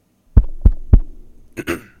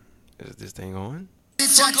Is this thing on?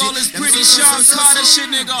 Fuck all this pretty Sean Carter shit,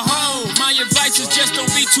 nigga. Ho, my advice is just don't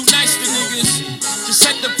be too nice to niggas. Just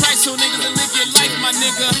set the price on niggas and live your life, my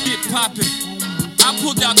nigga. Get poppin'. I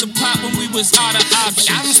pulled out the pop when we was out of options.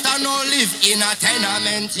 Youngster no live in a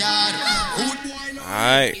tenement yard.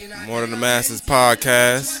 Alright, More Than the Masses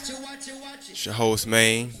podcast. It's your host,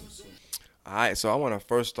 Maine. Alright, so I want to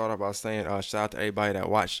first start off by saying shout out to everybody that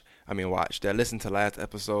that listened to last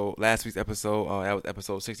week's episode. That was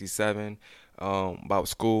episode 67 about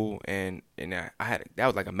school, and that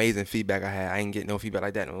was like amazing feedback I had. I ain't get no feedback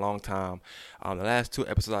like that in a long time. The last two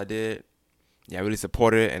episodes I did, I really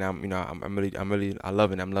supported it, and I'm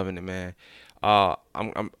loving it, man. I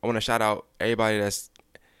want to shout out everybody that's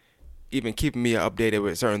even keeping me updated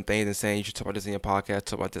with certain things and saying you should talk about this in your podcast,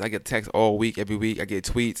 talk about this. I get texts all week, every week. I get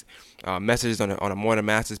tweets, messages on the More Than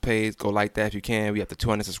Masters page. Go like that if you can. We have the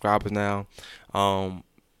 200 subscribers now.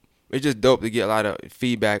 It's just dope to get a lot of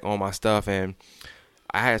feedback on my stuff. And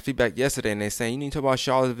I had feedback yesterday, and they saying you need to talk about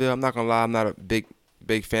Charlottesville. I'm not gonna lie, I'm not a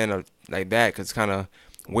big fan of like that because it's kind of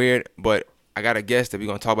weird. But I got a guest that we're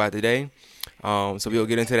gonna talk about today. So we'll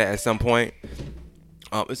get into that at some point.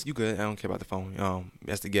 You good? I don't care about the phone.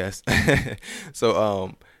 That's the guest.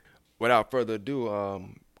 So, without further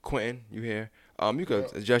ado, Quentin, you here? You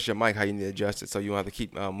could adjust your mic how you need to adjust it, so you don't have to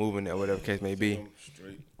keep moving it or whatever the case may be.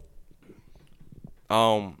 Straight. Yeah,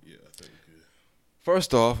 I think good.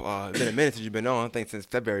 First off, it's been a minute since you've been on. I think since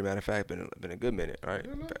February, matter of fact, been a good minute, right?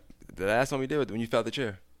 The last one we did was when you felt the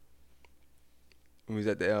chair. When we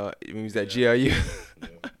was at GLU. Yeah.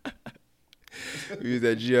 We was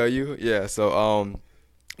at GLU. Yeah. So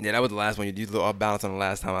yeah, that was the last one. You did a little off balance on the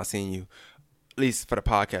last time I seen you, at least for the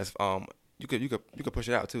podcast. You could push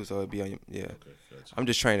it out too, so it'd be on you. Yeah. Okay, gotcha. I'm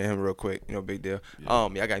just training him real quick. Big deal. Yeah.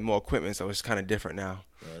 I got more equipment, so it's kind of different now.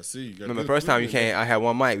 I see. You got Remember the good first time you equipment. came, I had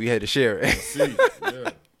one mic. We had to share it. I see.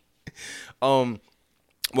 Yeah.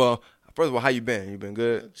 Well, first of all, how you been? You been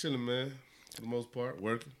good? Chilling, man. For the most part,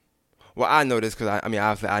 working. Well, I know this because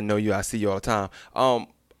obviously I know you. I see you all the time.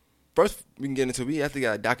 First, we can get into. We actually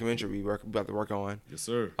got a documentary we about to work on. Yes,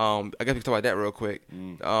 sir. I guess we can talk about that real quick.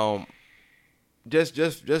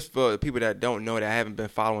 Just for the people that don't know that I haven't been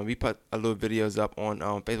following, we put a little videos up on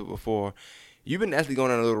Facebook before. You've been actually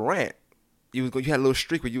going on a little rant. You had a little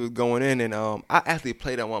streak where you was going in, and I actually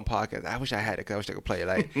played on one podcast. I wish I had it because I wish I could play it.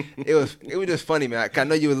 Like it was just funny, man. I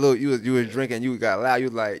know you was drinking, you got loud. You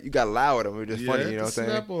got loud with them. It was just funny, you know what I'm saying?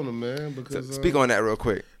 Snap on them, man. Because So speak on that real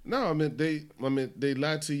quick. No, they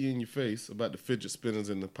lied to you in your face about the fidget spinners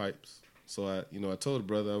and the pipes. So I told the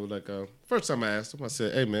brother, I was like, first time I asked him, I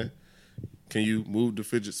said, hey man, can you move the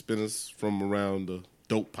fidget spinners from around the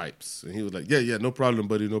dope pipes? And he was like, yeah, no problem,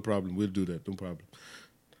 buddy, no problem. We'll do that, no problem.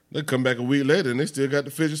 They come back a week later and they still got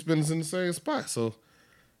the fidget spinners in the same spot. So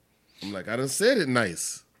I'm like, I done said it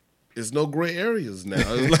nice. It's no gray areas now.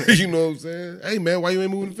 It's like, you know what I'm saying? Hey man, why you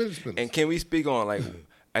ain't moving the fidget spinners? And can we speak on like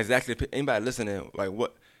exactly anybody listening? Like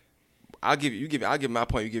what? I'll give my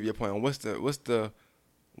point. You give your point on what's the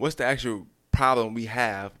actual problem we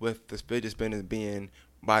have with the fidget spinners being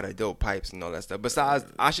by the dope pipes and all that stuff. Besides,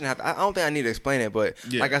 I don't think I need to explain it, but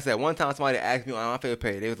like I said, one time somebody asked me on my Facebook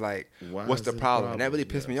page, they was like, "What's the problem?" And that really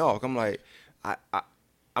pissed me off. I'm like,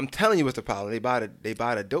 I'm telling you what's the problem. They buy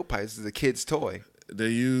the dope pipes. This is a kid's toy.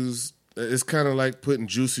 It's kind of like putting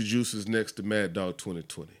Juicy Juices next to Mad Dog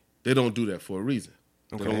 2020. They don't do that for a reason.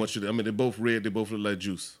 Okay. They don't want you to. They're both red. They both look like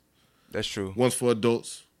juice. That's true. One's for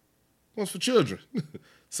adults, one's for children.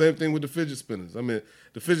 Same thing with the fidget spinners.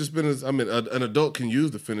 The fidget spinners, an adult can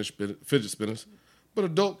use the fidget spinners, but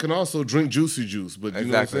adult can also drink Juicy Juice. But you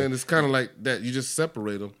know what I'm saying? It's kind of like that. You just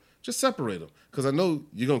separate them. Just separate them. Because I know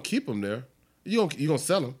you're going to keep them there. You're going to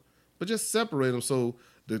sell them. But just separate them so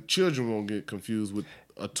the children won't get confused with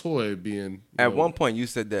a toy being... At one point, you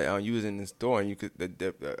said that you was in the store and you could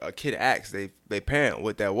a kid asked their parent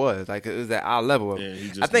what that was. Like, it was at eye level. Yeah,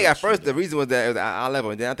 I think at first the reason was that it was at eye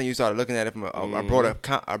level. And then I think you started looking at it from a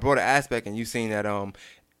broader aspect, and you seen that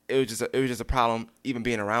it was just a problem even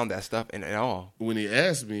being around that stuff and all. When he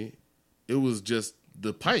asked me, it was just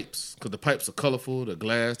the pipes. Because the pipes are colorful, they're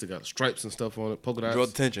glass, they got stripes and stuff on it, polka dots. Draw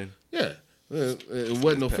attention. Yeah. It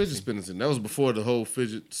wasn't no fidget spinners in. That was before the whole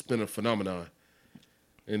fidget spinner phenomenon.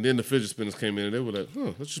 And then the fidget spinners came in and they were like,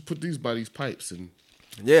 let's just put these by these pipes. And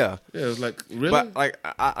yeah. Yeah, it was like, really? But like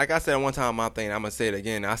I said one time, my thing, I'm going to say it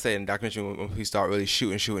again. I said in the documentary when we start really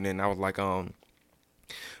shooting, and I was like,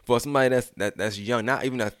 for somebody that's young, not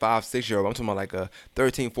even a 5-6 year old, I'm talking about like a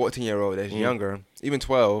 13, 14 year old that's younger, even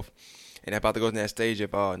 12, and about to go in that stage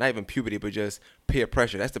of not even puberty, but just peer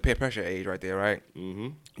pressure. That's the peer pressure age right there, right? Mm-hmm.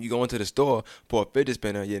 You go into the store for a fidget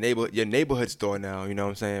spinner, your neighborhood store now. You know what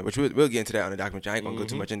I'm saying? Which we'll get into that on the documentary. I ain't gonna go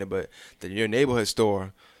too much into, but your neighborhood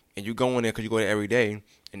store, and you go in there because you go there every day,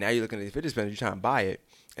 and now you're looking at the fidget spinner, you're trying to buy it.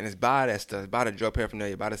 And it's buy that stuff, buy the drug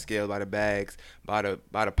paraphernalia, buy the scales, buy the bags, buy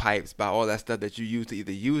the pipes, buy all that stuff that you use to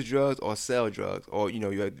either use drugs or sell drugs, or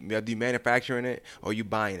you have to manufacturing it or you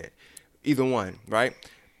buying it, either one, right?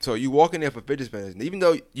 So you walk in there for fidget spinners, and even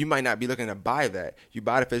though you might not be looking to buy that, you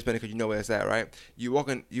buy the fidget spinner because you know where it's at, right? You walk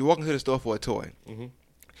into the store for a toy,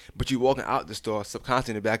 but you walking out the store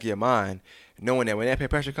subconsciously in the back of your mind, knowing that when that peer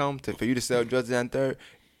pressure comes for you to sell drugs down third,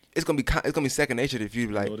 it's gonna be second nature if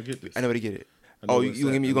you like. I know where to get it. Oh, you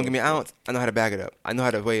gonna give me an ounce? I know how to bag it up. I know how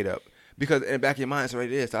to weigh it up. Because in the back of your mind, it's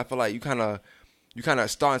already there. So I feel like you kind of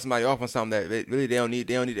starting somebody off on something that really they don't need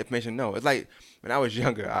the information to know. It's like when I was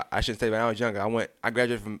younger. I shouldn't say when I was younger. I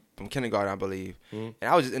graduated from kindergarten, I believe, and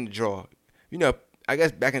I was just in the drawer. You know, I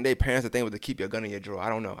guess back in the day, parents' thing was to keep your gun in your drawer. I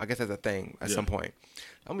don't know. I guess that's a thing at some point.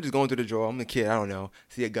 I'm just going through the drawer. I'm a kid. I don't know.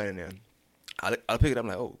 See a gun in there. I'll pick it up. I'm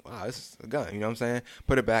like, oh, wow, this is a gun. You know what I'm saying?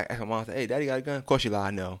 Put it back. Ask my mom, say, hey, daddy got a gun? Of course she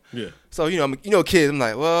lied. No. Yeah. So, kids, I'm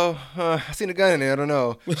like, well, I seen a gun in there. I don't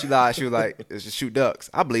know. She lied. She was like, it's just shoot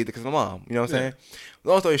ducks. I believed it because my mom. You know what I'm saying?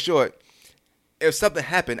 Long story short, if something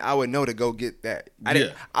happened, I would know to go get that.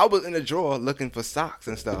 I was in the drawer looking for socks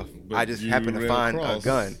and stuff. But I just happened to find a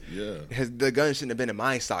gun. Yeah. The gun shouldn't have been in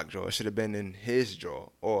my sock drawer. It should have been in his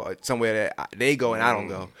drawer or somewhere that they go and I don't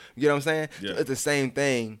go. You know what I'm saying? Yeah. So it's the same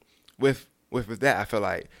thing with that, I feel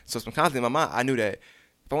like. So subconsciously in my mind, I knew that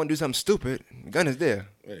if I want to do something stupid, the gun is there.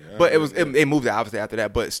 But it moved out obviously after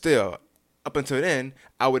that. But still, up until then,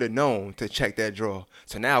 I would have known to check that drawer.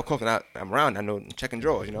 So now, of course, when I'm around, I know I'm checking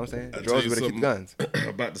drawers. You know what I'm saying? Drawers where to keep the guns.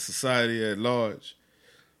 About the society at large,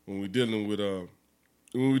 when we're dealing with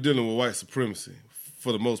white supremacy,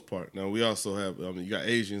 for the most part. Now we also have, you got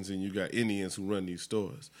Asians and you got Indians who run these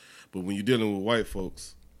stores. But when you're dealing with white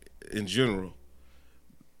folks, in general,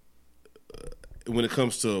 when it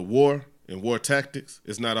comes to war and war tactics,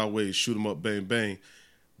 it's not always shoot 'em up, bang, bang.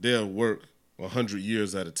 They'll work 100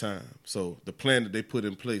 years at a time. So the plan that they put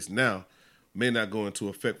in place now may not go into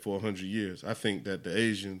effect for 100 years. I think that the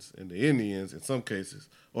Asians and the Indians, in some cases,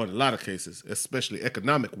 or in a lot of cases, especially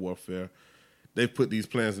economic warfare, they've put these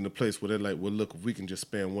plans into place where they're like, well, look, if we can just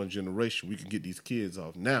span one generation, we can get these kids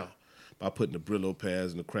off now by putting the Brillo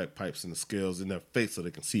pads and the crack pipes and the scales in their face so they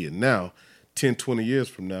can see it now. 10, 20 years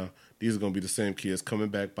from now, these are going to be the same kids coming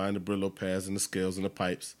back, buying the Brillo pads and the scales and the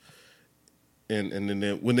pipes. And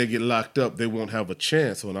then when they get locked up, they won't have a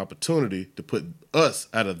chance or an opportunity to put us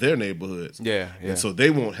out of their neighborhoods. Yeah. And so they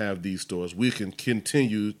won't have these stores. We can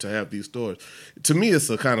continue to have these stores. To me, it's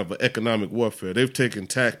a kind of an economic warfare. They've taken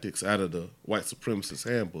tactics out of the white supremacist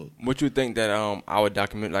handbook. What you think that our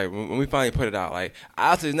document, like when we finally put it out, like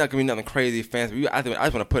obviously it's not going to be nothing crazy fancy. I just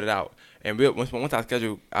want to put it out. And once our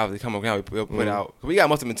schedule obviously come around, we'll put out. We got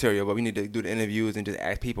most of the material, but we need to do the interviews and just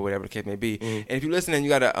ask people, whatever the case may be. And if you're listening, you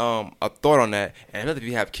got a thought on that. And especially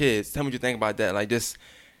if you have kids, tell me what you think about that. Like just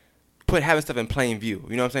having stuff in plain view.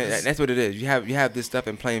 You know what I'm saying? That's what it is. You have this stuff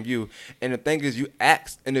in plain view. And the thing is, you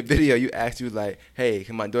asked in the video, you was like, hey,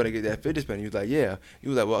 can my daughter get that fidget spinner? You was like, yeah. You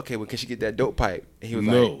was like, well, okay, well, can she get that dope pipe? And he was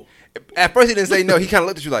like, at first he didn't say no. He kind of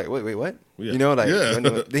looked at you like, wait, what? Yeah. You know, like,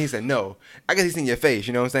 then he said no. I guess he seen your face,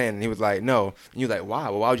 you know what I'm saying? And he was like, no. And you was like, why?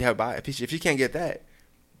 Well, why would you have buy it? If she can't get that,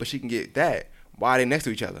 but she can get that, why are they next to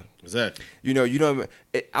each other? Exactly.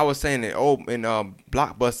 I was saying that in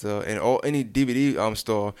Blockbuster and any DVD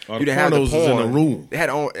store, you didn't have the porn. In a room. They had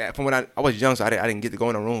from when I was young, so I didn't get to go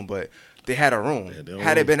in a room, but they had a room.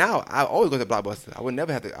 Had it been out, I always go to Blockbuster. I would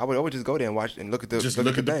never have to. I would always just go there and watch and look at the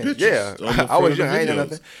pictures. Yeah, I was young. I ain't done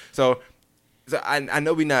nothing. So I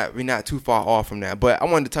know we not too far off from that, but I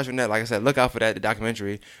wanted to touch on that. Like I said, look out for that, the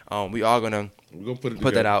documentary. We are gonna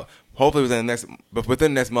put that out. Hopefully within the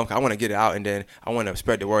next month, I want to get it out, and then I want to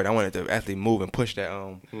spread the word. I want it to actually move and push that.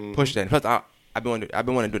 Push that. Plus, I've been wanting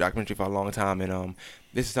to do a documentary for a long time, and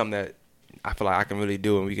this is something that I feel like I can really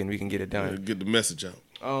do, and we can get it done. Get the message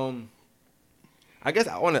out. I guess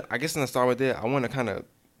I'm gonna start with that. I want to kind of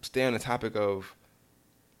stay on the topic of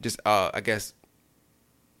just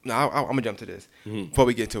No, I'm gonna jump to this before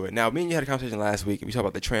we get to it. Now, me and you had a conversation last week. We talked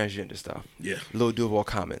about the transgender stuff. Yeah. Lil Duval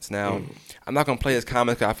comments. Now, I'm not gonna play his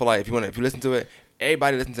comments because I feel like if you listen to it,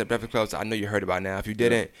 everybody listen to the Breakfast Club. So I know you heard it by now. If you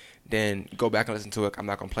didn't, then go back and listen to it. I'm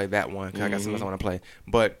not gonna play that one because I got something else I want to play.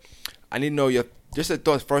 But I need to know your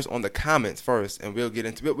thoughts first on the comments first, and we'll get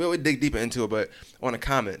into we'll dig deeper into it. But on the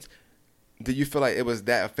comments, do you feel like it was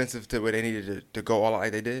that offensive to where they needed to go all out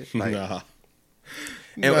like they did? Like, nah.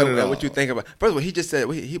 And, Not at and what all. you think about? First of all, he just said.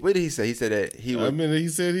 What did he say? He said that he would. I mean, he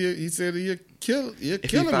said he'd kill if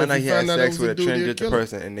him. he found out he had sex with a dude, he'd transgender kill him.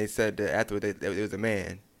 person, and they said that afterward it was a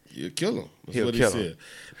man, You kill him. That's He'll what he kill said. him.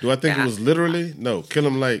 Do I think And it was literally? No, kill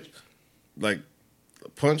him like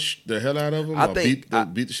punch the hell out of him. I or think-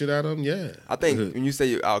 beat the shit out of him. Yeah, I think when you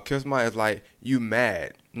say I'll kill somebody, it's like you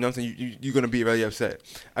mad. You know what I'm saying? You're gonna be really upset.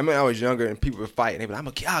 I mean, I was younger and people would fight and they be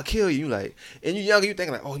like, I'll kill you. Like, and you younger, you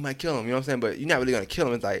thinking like, oh, he might kill him. You know what I'm saying? But you're not really gonna kill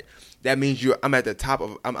him. It's like that means I'm at the top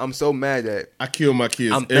of. I'm so mad that I kill my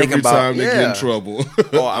kids I'm thinking every about- time they get yeah. in trouble.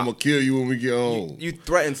 Oh, I'm gonna kill you when we get home. you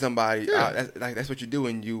threaten somebody. Yeah. That's what you do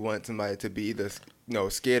when you want somebody to be either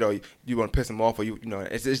scared or you want to piss them off or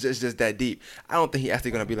it's just that deep. I don't think he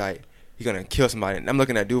actually gonna be like. He's gonna kill somebody. And I'm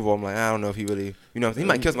looking at Duval. I'm like, I don't know if he really, he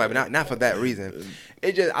might kill somebody, but not for that reason.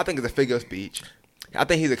 I think it's a figure of speech. I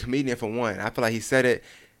think he's a comedian for one. I feel like he said it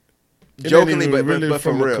jokingly, It ain't even but really for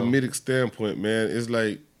from real. a comedic standpoint, man. It's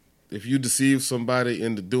like if you deceive somebody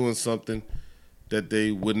into doing something that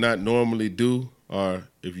they would not normally do, or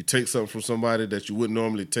if you take something from somebody that you wouldn't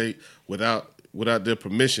normally take without their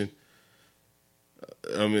permission.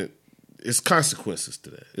 I mean, it's consequences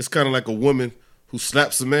to that. It's kind of like a woman who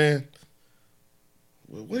slaps a man.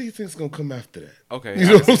 Well, what do you think's gonna come after that? Okay, You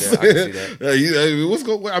know I what can I'm see that. I can saying? see that. What's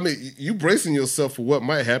going? I mean, you bracing yourself for what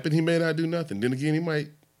might happen. He may not do nothing. Then again, he might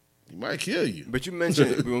kill you. But you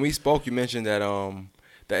mentioned when we spoke, you mentioned that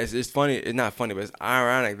that it's funny. It's not funny, but it's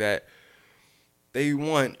ironic that they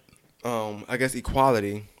want I guess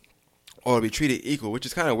equality or to be treated equal, which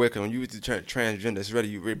is kind of weird because when you use the term transgender, it's really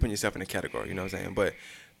you really putting yourself in a category. You know what I'm saying? But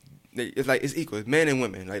it's like it's equal. It's men and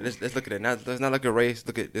women. Like let's look at it. Let's not look at race.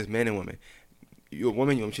 Look at this men and women. You're a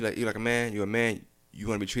woman. You want to treat you like a man. You're a man. You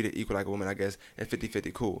want to be treated equal like a woman. I guess that's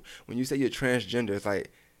 50-50 cool. When you say you're transgender, it's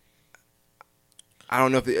like I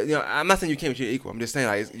don't know if I'm not saying you can't be treated equal. I'm just saying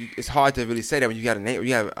like it's hard to really say that when you got a name.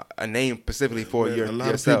 You have a name specifically for Man, a lot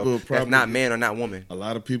of yourself. people That's probably not man or not woman. A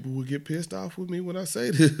lot of people will get pissed off with me when I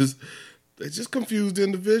say this. They're just confused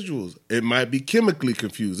individuals. It might be chemically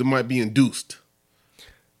confused. It might be induced.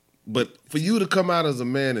 But for you to come out as a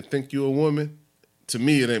man and think you're a woman, to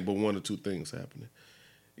me, it ain't but one or two things happening.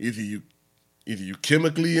 Either you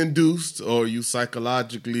chemically induced or you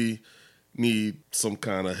psychologically need some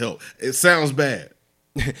kind of help. It sounds bad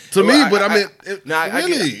to me, but I mean,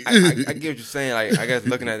 really. I get what you're saying. Like I guess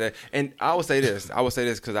looking at that, and I would say this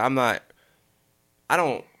because I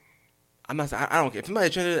don't care. If somebody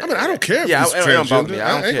transgender, I mean, I don't care if yeah, it's it don't bother transgender. me. I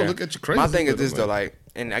I ain't don't gonna care. look at you crazy My thing is with this it, though, man. like,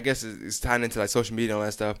 and I guess it's tying into like social media and all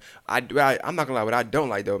that stuff. I'm not gonna lie. What I don't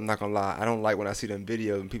like though, I'm not gonna lie. I don't like when I see them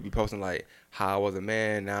videos and people be posting like how I was a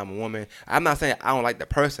man, now I'm a woman. I'm not saying I don't like the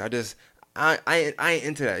person. I ain't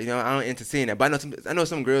into that. I don't into seeing that. But I know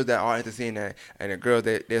some girls that are into seeing that, and the girls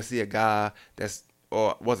that they'll see a guy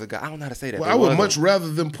or was a guy. I don't know how to say that. Well, They I would was much a- rather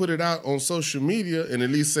them put it out on social media and at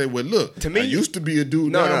least say, well, look, To me- I used to be a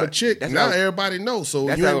dude, No, now no, I'm a chick. that's Now not- everybody knows, so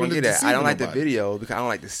That's you not ain't what I'm really getting at. I don't like deceiving the nobody. video because I don't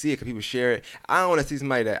like to see it because people share it. I don't want to see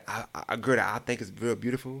somebody that a girl that I think is real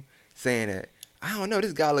beautiful saying that. I don't know.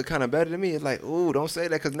 This guy look kind of better than me. It's like, ooh, don't say that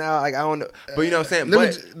because now like I don't know. But you know what I'm saying.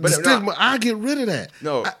 The stigma, I get rid of that.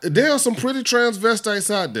 No. There are some pretty transvestites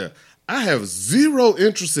out there. I have zero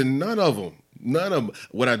interest in none of them. None of them.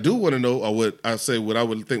 What I do want to know, or what I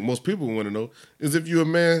would think most people want to know, is if you're a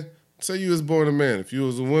man, say you was born a man. If you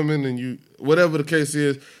was a woman and you, whatever the case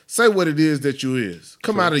is, say what it is that you is.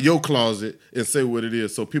 Come out of your closet and say what it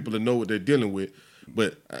is so people to know what they're dealing with.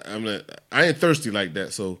 But I ain't thirsty like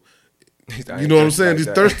that, so... You know what I'm saying? These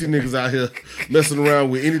thirsty niggas out here messing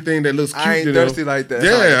around with anything that looks cute. I ain't to them. thirsty like that. Yeah,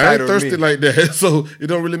 That's how I ain't entitled thirsty me. like that. So it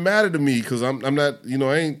don't really matter to me because I'm not.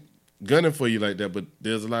 I ain't gunning for you like that. But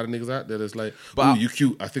there's a lot of niggas out there that's like, But ooh, you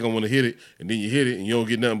cute. I think I want to hit it, and then you hit it, and you don't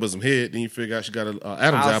get nothing but some head. Then you figure out you got a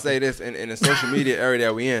Adam's I'll apple. say this in the social media area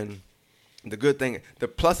that we in. The good thing, the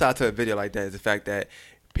plus side to a video like that is the fact that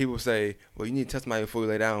people say, well, you need to test somebody before you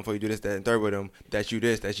lay down, before you do this, that, and third with them, that you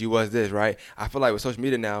this, that you was this, right? I feel like with social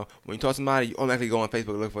media now, when you talk to somebody, you automatically go on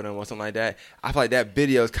Facebook and look for them or something like that. I feel like that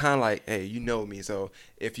video is kind of like, hey, you know me. So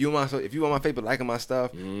if you on my Facebook liking my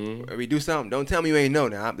stuff, and we do something, don't tell me you ain't know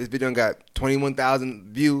now. This video got 21,000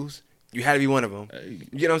 views. You had to be one of them.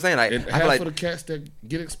 You get what I'm saying? Like, And I half feel like of the cats that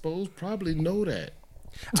get exposed probably know that.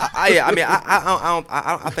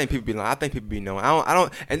 I think people be lying. I think people be knowing. I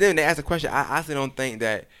don't. And then they ask a question. I actually don't think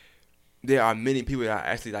that there are many people that are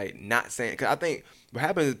actually like not saying. Because I think what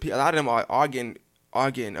happens is a lot of them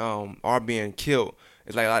are being killed.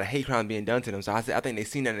 It's like a lot of hate crimes being done to them. So I think they've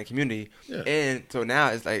seen that in the community, and so now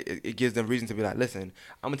it's like it gives them reason to be like, listen,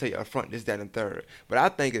 I'm gonna tell you up front this, that, and third. But I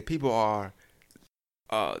think if people are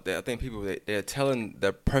I think people they're telling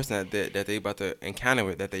the person that they about to encounter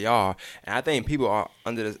with that they are, and I think people are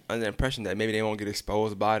under the impression that maybe they won't get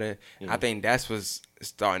exposed about it. I think that's what's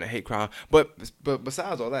starting a hate crime. But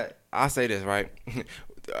besides all that, I say this right.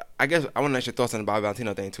 I guess I want to know your thoughts on the Bobby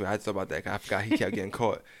Valentino thing too. I just thought about that 'cause I forgot he kept getting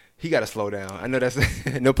caught. He got to slow down. I know that's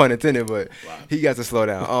no pun intended, but he got to slow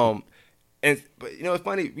down. But you know it's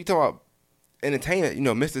funny. We talk about entertainment, you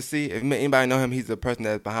know, Mr. C. If anybody know him, he's the person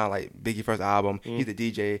that's behind like Biggie's first album. He's the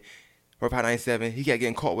DJ. Rough 97. He kept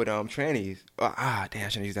getting caught with trannies. Damn, I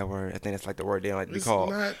shouldn't use that word. I think that's like the word they don't like to be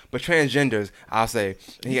called. But transgenders, I'll say.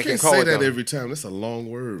 And you can't say that every time. That's a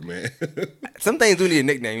long word, man. Some things do need a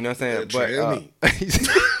nickname. You know what I'm saying? Tranny.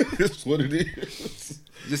 That's what it is.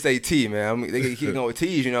 Just say T, man. I mean, they keep going with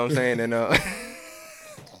T's. You know what I'm saying? And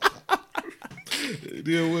it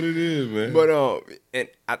is what it is, man. But and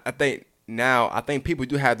I think. Now, I think people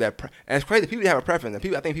do have that. And it's crazy. People have a preference.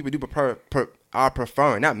 And I think people do are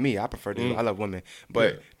preferring. Not me. I prefer this. I love women.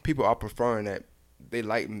 But people are preferring that they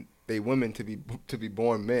like they women to be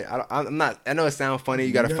born men. I'm not. I know it sounds funny.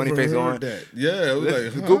 You got a funny face on. That. Yeah. It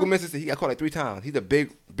was like, Google Mr. C. He got caught like 3 times. He's a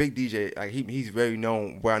big DJ. Like he's very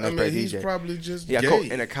known. Where I know he's DJ. probably just gay. Caught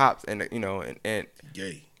in the cops and and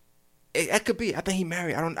gay. That could be. I think he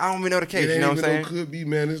married. I don't even know the case. It you know what I'm saying? Could be,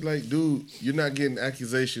 man. It's like, dude, you're not getting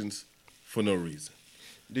accusations for no reason.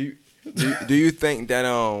 Do you think that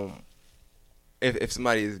if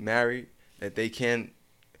somebody is married that they can?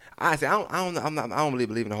 I don't really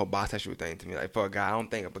believe in the whole bisexual thing. To me, like for a guy, I don't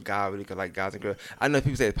think a guy really could like guys and girls. I know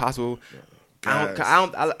people say it's possible. Girls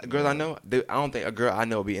I know, I don't think a girl I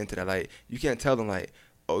know will be into that. Like you can't tell them like,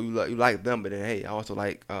 oh you like them, but then hey, I also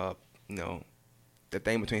like you know. The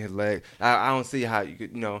thing between his legs. I don't see how you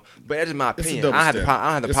could, you know. But that's just my opinion. I don't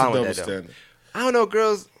have the problem with that, though. I don't know,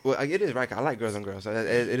 girls. Well, it is right. I like girls on girls. So it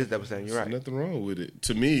is double standard. You're right. There's nothing wrong with it.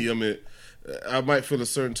 To me, I mean, I might feel a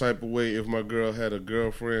certain type of way if my girl had a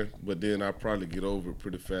girlfriend, but then I'd probably get over it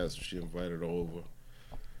pretty fast if she invited her over.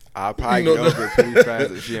 I'll probably get over it pretty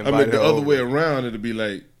fast if she invited her over. The other way around, it'd be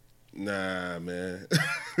like, nah, man.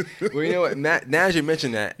 Well, you know what? Now as you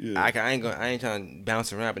mention that, I ain't trying to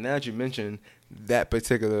bounce around, but now that you mention that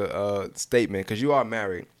particular statement, because you are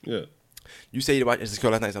married. Yeah. You say you watched Insecure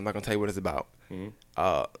last night, so I'm not gonna tell you what it's about.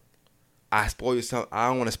 I spoil you something. I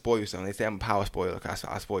don't want to spoil you something. They say I'm a power spoiler. Cause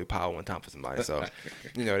I spoiled power one time for somebody. So,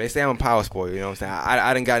 you know, they say I'm a power spoiler. You know what I'm saying?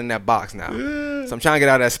 I done got in that box now. So I'm trying to get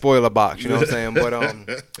out of that spoiler box. You know what I'm saying? But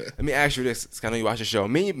let me ask you this. Cause I know you watch the show.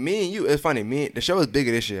 Me and you. It's funny. The show is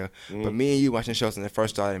bigger this year. But me and you watching the show since it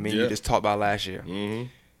first started. Me and you just talked about last year.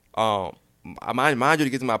 I mind you to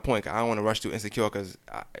get to my point. Cause I don't want to rush through Insecure because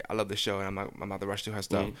I love the show and I'm about to rush through her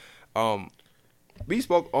stuff. We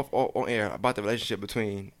spoke on air about the relationship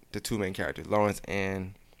between the two main characters, Lawrence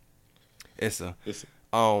and Issa.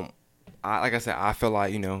 Like I said, I feel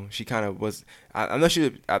like, you know, she kind of was. I know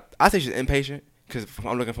I think she's impatient because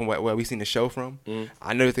I'm looking from where we seen the show from.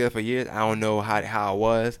 I know together for years. I don't know how it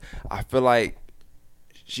was. I feel like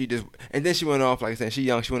she just, and then she went off. Like I said, she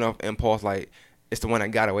young. She went off impulse. Like it's the one that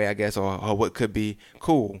got away, I guess, or what could be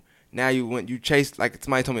cool. Now you chase, like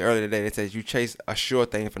somebody told me earlier today. They said you chase a sure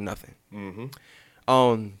thing for nothing.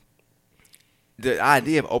 The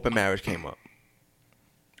idea of open marriage came up.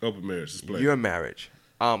 Open marriage, explain. Your marriage.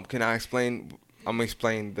 Can I explain? I'm gonna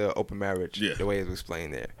explain the open marriage the way it was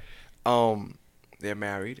explained there. They're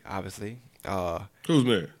married, obviously. Who's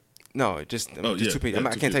married? No, just two people.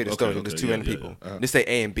 I can't tell you the story. Just two random people. Just say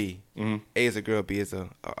A and B. A is a girl, B is a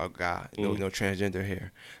guy. No transgender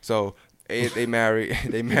here. So they married.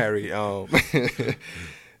 They married.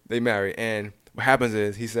 They married, and what happens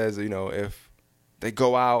is he says, you know, if they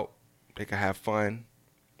go out, they can have fun.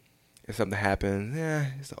 If something happens,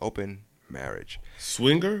 it's an open marriage.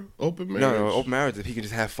 Swinger? Open marriage? No, open marriage. If he can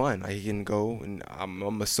just have fun, like he can go, and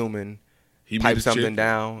I'm assuming he pipe something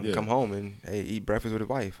down, and come home, and eat breakfast with his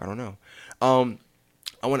wife. I don't know.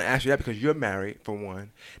 I want to ask you that because you're married, for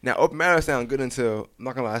one. Now, open marriage sounds good until, I'm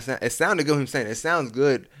not gonna lie, it sounded good. Him saying it sounds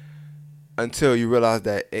good until you realize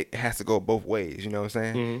that it has to go both ways. You know what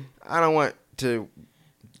I'm saying? I don't want to.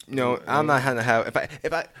 You know, I'm not having to have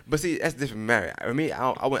but see, that's different from marriage. For me,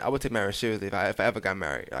 I would take marriage seriously if I ever got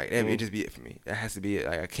married. Like it'd just be it for me. That has to be it.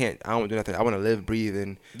 Like I don't want to do nothing. I want to live, breathe,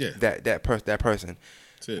 and that person.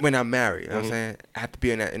 When I'm married, you know what I'm saying? I have to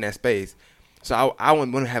be in that space. So I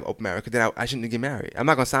wouldn't want to have open marriage because then I shouldn't get married. I'm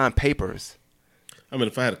not gonna sign papers. I mean,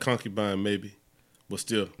 if I had a concubine, maybe, but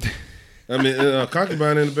still, I mean, a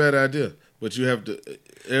concubine ain't a bad idea. But you have to.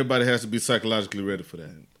 Everybody has to be psychologically ready for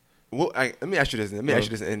that. Well, let me ask you this. Let me ask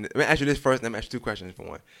you this first. And let me ask you 2 questions for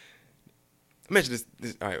one. Let me ask you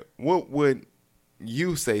this. All right. What would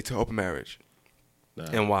you say to open marriage,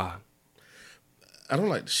 and why? I don't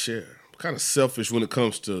like to share. I'm kind of selfish when it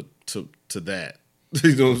comes to that.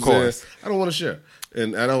 You know what I'm course. saying? I don't want to share,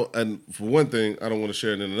 and I don't. And for one thing, I don't want to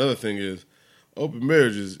share. And then another thing is, open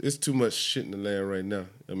marriages. It's too much shit in the land right now.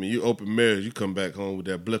 I mean, you open marriage, you come back home with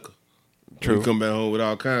that blicker. True. You come back home with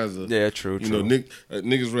all kinds of true. You know,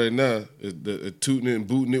 niggas right now is tooting it and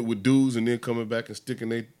booting it with dudes, and then coming back and sticking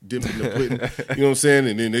they dipping the pudding. You know what I'm saying?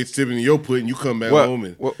 And then they sipping your pudding. You come back home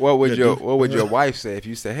and what would your wife say if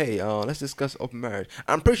you say, hey, let's discuss open marriage?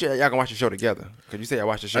 I'm pretty sure y'all can watch the show together because you say y'all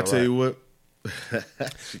watch the show. I tell you what.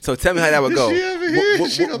 So tell me how that would go.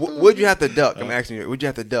 Would you have to duck? I'm asking you. Would you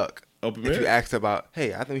have to duck? Open if marriage? you asked about,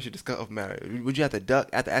 hey, I think we should discuss open marriage. Would you have to duck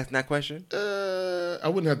after asking that question? I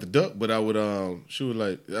wouldn't have to duck, but I would. She would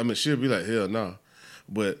like. I mean, she'd be like, hell nah.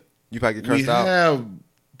 But you probably get cursed out. We have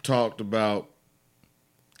talked about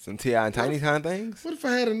some T.I. and Tiny kind of things. What if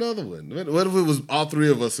I had another one? What if it was all three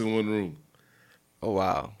of us in one room? Oh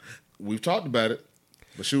wow. We've talked about it,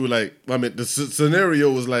 but she was like, I mean, the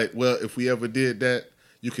scenario was like, well, if we ever did that,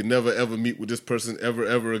 you can never ever meet with this person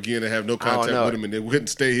ever again and have no contact with them, and they wouldn't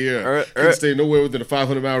stay here, couldn't stay nowhere within a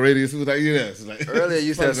 500-mile radius. It was like, it's like earlier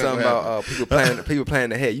you said something about people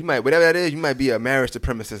planning ahead. You might, whatever that is, you might be a marriage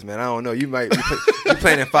supremacist, man. I don't know. You might be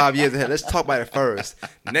planning 5 years ahead. Let's talk about it first.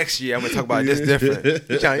 Next year I'm gonna talk about this different.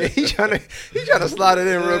 He trying to slide it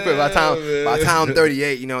in real quick. By the time I'm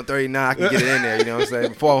 38, 39, I can get it in there. You know what I'm saying?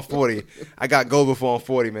 Before I'm 40, I got gold before I'm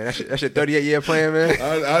 40, man. That's your 38-year plan, man.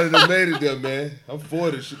 I done made it there, man. I'm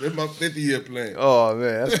 40. It's my 50-year plan. Oh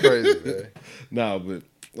man, that's crazy, man. Nah, but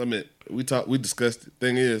I mean, we discussed it.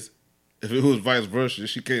 Thing is, if it was vice versa, if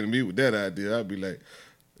she came to me with that idea, I'd be like,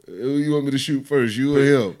 who you want me to shoot first, you or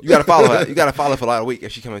him? You gotta follow her. You gotta follow her for like a week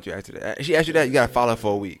if she come at you after that. If she asks you that, you gotta follow her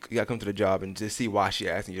for a week. You gotta come to the job and just see why she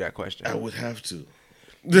asking you that question. I would have to.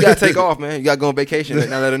 You gotta take off, man. You gotta go on vacation and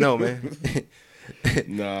not let her know, man.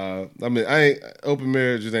 Nah, I mean, open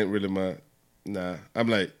marriages ain't really my. Nah, I'm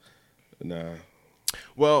like, nah.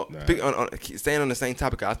 Well, staying on the same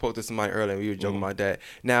topic, I spoke to somebody earlier. We were joking about that.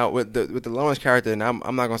 Now, with the Lawrence character, and I'm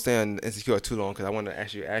not gonna stay on Insecure too long because I want to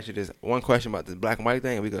ask you this one question about this black and white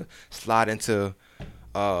thing, and we could slide into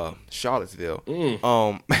Charlottesville,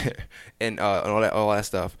 and all that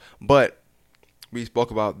stuff. But we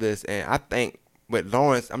spoke about this, and I think with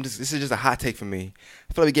Lawrence, this is just a hot take for me.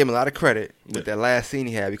 I feel like we gave him a lot of credit with that last scene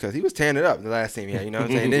he had because he was tearing it up the last scene he had, you know what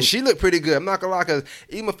I'm saying? And then she looked pretty good. I'm not gonna lie, because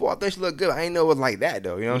even before I thought she looked good, I didn't know it was like that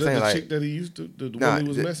though. You know what I'm saying? The chick that he used to, the one he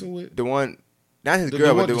was messing with? The one, not his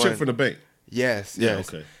girl, but the chick from the bank. Yes.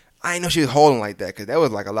 Okay. I didn't know she was holding like that because there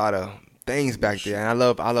was like a lot of things back there, and I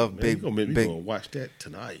love big. You gonna watch that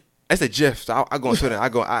tonight? It's a GIF, so I go on Twitter.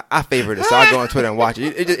 I favorite it, so I go on Twitter and watch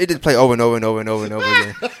it. It just play over and over and over and over and over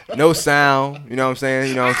again. No sound, you know what I'm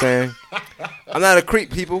saying? I'm not a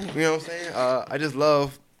creep, people. You know what I'm saying? I just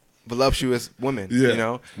love voluptuous women. Yeah, you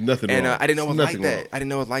know, nothing and wrong. I didn't know it was like that. I didn't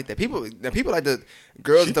know it was like that. People like the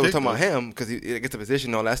girls that were talking about him because he gets a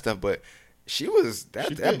position and all that stuff, but. She was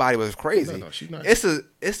that body was crazy. No, she's not. It's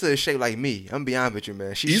a shape like me. I'm be honest with you,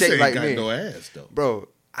 man. She's shaped like me. No ass though, bro.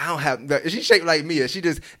 I don't have. She's shaped like me.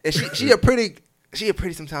 She a pretty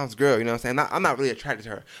sometimes girl. You know what I'm saying? I'm not really attracted to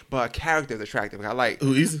her, but her character is attractive. I like.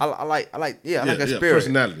 Who is? I like her spirit.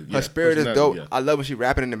 Personality. Her spirit is dope. Yeah. I love when she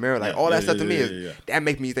rapping in the mirror. Like all that stuff to me that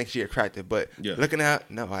makes me think she attractive. But looking at her,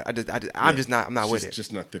 no, I'm not with it.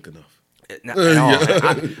 Just not thick enough. Not at all.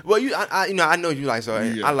 I know you like so.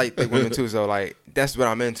 I like thick women too. So like that's what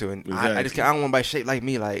I'm into, and exactly. I don't want nobody shaped like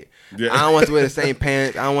me. Like I don't want to wear the same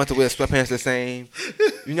pants. I don't want to wear sweatpants the same.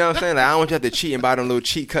 You know what I'm saying? Like I don't want you to have to cheat and buy them little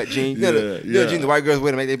cheat cut jeans. You know the jeans the white girls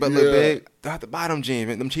wear to make their butt look big. They have to buy them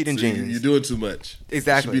jeans, them cheating jeans. You're doing too much.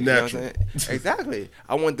 Exactly. It should be natural. You know what I'm saying? Exactly.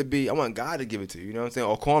 I want God to give it to you. You know what I'm saying?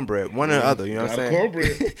 Or cornbread, one or the other. You know what I'm saying?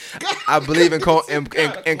 Cornbread. I believe in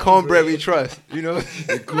cornbread we trust. You know.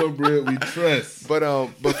 In cornbread we trust. But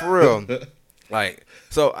for real, like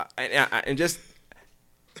so, and just.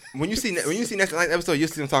 When you see next episode, you'll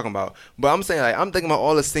see what I'm talking about. But I'm saying, like, I'm thinking about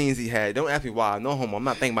all the scenes he had. Don't ask me why. No homo. I'm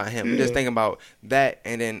not thinking about him. I'm just thinking about that,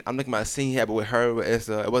 and then I'm thinking about a scene he had with her, with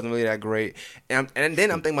Issa. It wasn't really that great. And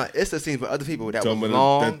then I'm thinking about Issa scenes with other people that was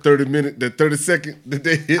long. That 30 second that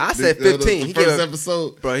they hit. I said 15. The first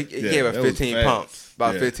episode. Bro, he gave her 15 pumps.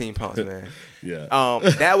 About 15 pumps, man. Yeah.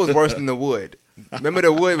 That was worse than the wood. Remember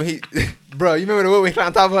the wood when he, bro? You remember the wood when he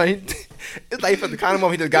climbed on top of her? It's like he put the condom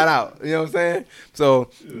on, he just got out. You know what I'm saying? So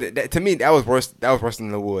to me, that was worse. That was worse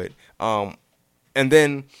than the wood. And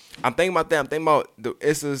then I'm thinking about that. I'm thinking about the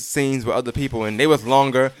Issa's scenes with other people, and they was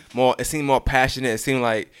longer. It seemed more passionate. It seemed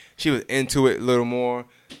like she was into it a little more.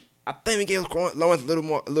 I think we gave Lawrence a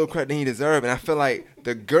little credit than he deserved, and I feel like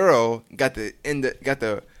the girl got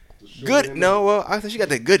the Good. No, well, I think she got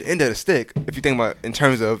the good end of the stick. If you think about in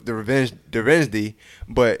terms of the revenge D.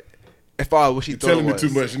 But as far as what she You're thought telling it me too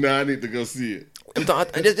was, much. Now I need to go see it.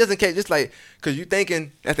 just in case, just like, because you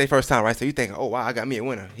thinking that's their first time, right? So you thinking, oh, wow, I got me a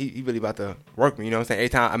winner. He really about to work me, you know what I'm saying? Every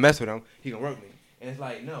time I mess with him, he gonna work me. And it's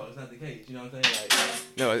like, no, it's not the case, you know what I'm saying?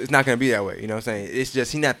 Like, no, it's not gonna be that way, you know what I'm saying? It's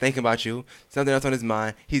just, he's not thinking about you. Something else on his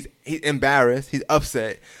mind. He's embarrassed. He's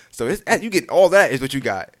upset. So it's, you get all that is what you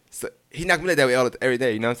got. So he's not gonna be that way every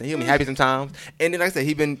day, you know what I'm saying? He'll be happy sometimes. And then, like I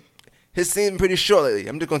said, his scene's pretty short lately.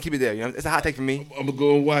 I'm just gonna keep it there. You know, it's a hot take for me. I'm gonna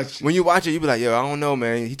go and watch it. When you watch it, you be like, yo, I don't know,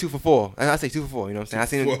 man. He 2 for 4. I say 2 for 4. You know what I'm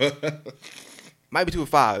saying? I seen him. Might be 2 for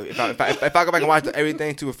 5. If I go back and watch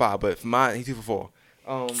everything, 2 for 5. But for mine, he's 2 for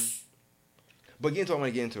 4. But getting to what I want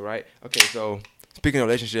to get into, right? Okay, so speaking of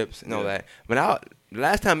relationships and all that, the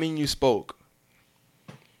last time me and you spoke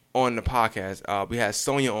on the podcast, we had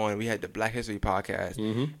Sonya on. We had the Black History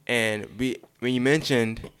podcast, and when you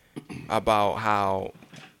mentioned about how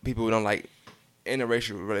people don't like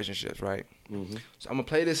interracial relationships, right? So I'm gonna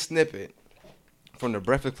play this snippet from the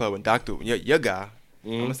Breakfast Club with Dr. Your guy.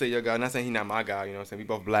 I'm gonna say your guy. I'm not saying he's not my guy. You know what I'm saying? We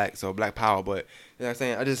both black, so black power. But you know what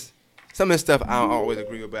I'm saying? Some of his stuff I don't always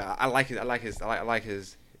agree with, but I like his idea.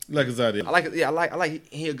 I like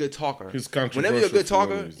he a good talker. He's Whenever you're a good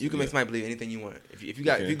talker, you can yeah. make somebody believe anything you want. If you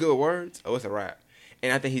good with words, it's a rap.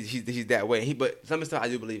 And I think he's that way. But some of the stuff I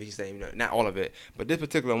do believe he's saying, not all of it. But this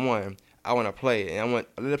particular one, I want to play it, and I want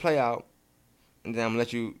to let it play out, and then I'm gonna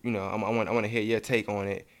let you, I want to hear your take on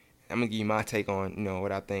it. I'm gonna give you my take on,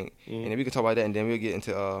 what I think, and then we can talk about that, and then we'll get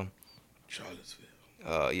into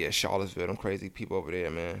Charlottesville. Charlottesville. Them crazy people over there,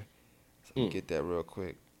 man. So let me get that real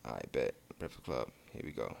quick. All right, bet. Breakfast Club. Here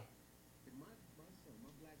we go.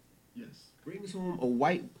 Yes. Brings home a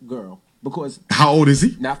white girl because How old is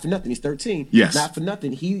he? not for nothing he's 13. Yes. Not for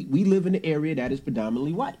nothing we live in an area that is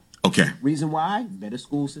predominantly white. Okay. Reason why? Better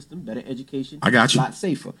school system, better education. I got you. A lot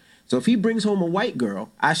safer. So if he brings home a white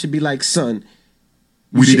girl, I should be like, son,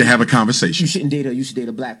 We need to have a you conversation. shouldn't date her. You should date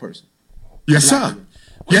a black person. Yes, Black sir. woman.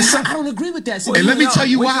 Yes, sir. I don't agree with that. And let me tell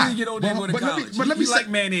you Wait why. till you get older and go to But let me- college. but let me He say- like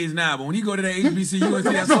mayonnaise now, but when he go to that HBCU and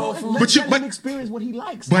see that soul food, But you- let him experience what he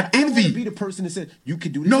likes. but I don't Envy- wanna be the person that said you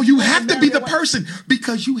could do this. No, you have to be marry a the white- person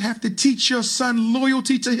because you have to teach your son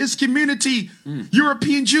loyalty to his community.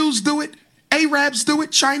 European Jews do it. Arabs do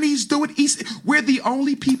it. Chinese do it. We're the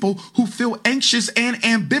only people who feel anxious and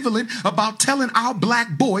ambivalent about telling our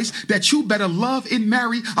black boys that you better love and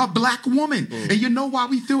marry a black woman. And you know why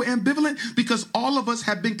we feel ambivalent? Because all of us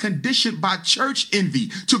have been conditioned by church envy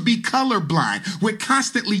to be colorblind. We're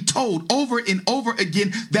constantly told over and over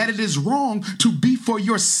again that it is wrong to be for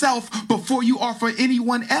yourself before you are for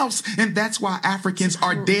anyone else. And that's why Africans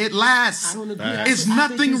are dead last. I don't agree. It's I think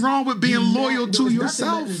nothing it's- wrong with being loyal to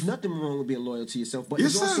yourself. There's nothing wrong with being loyal to yourself, but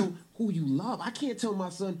Yes, it's also sir. who you love. I can't tell my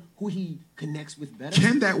son who he connects with better.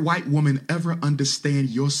 Can that white woman ever understand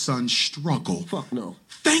your son's struggle? Fuck no.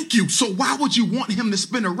 Thank you. So why would you want him to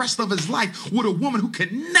spend the rest of his life with a woman who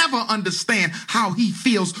can never understand how he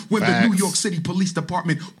feels when the New Facts. York City Police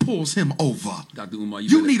Department pulls him over? Dr. Umar,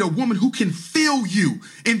 You need a woman who can feel you.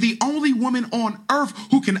 And the only woman on earth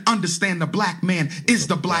who can understand the black man is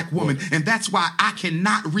the black woman. And that's why I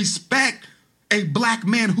cannot respect a black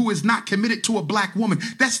man who is not committed to a black woman.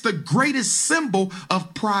 That's the greatest symbol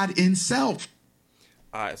of pride in self.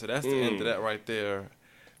 All right, so that's the end of that right there.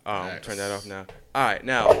 Turn that off now. All right,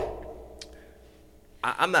 now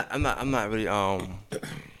I'm not really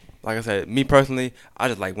like I said, me personally, I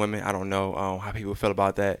just like women. I don't know how people feel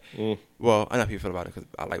about that. Well, I know how people feel about it because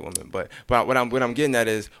I like women. But what I'm getting at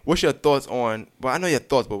is, what's your thoughts on? Well, I know your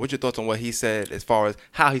thoughts, but what's your thoughts on what he said as far as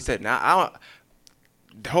how he said it? Now, I don't.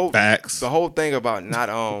 The whole thing about not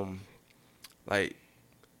the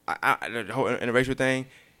whole interracial thing.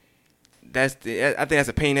 I think that's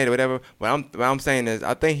opinionated or whatever. What I'm saying is,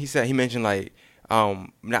 I think he mentioned like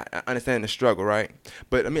not understanding the struggle, right?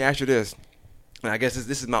 But let me ask you this, and I guess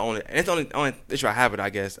this is my only, and it's the only issue I have with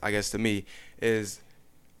it, I guess to me is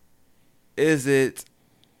it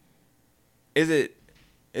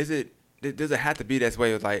does it have to be this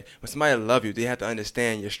way? It's like when somebody love you, they have to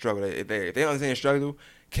understand your struggle. If they don't understand your struggle,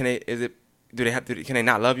 can they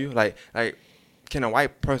not love you? Like can a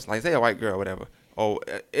white person, like say a white girl or whatever, or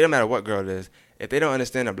it don't matter what girl it is, if they don't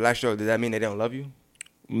understand a black struggle, does that mean they don't love you?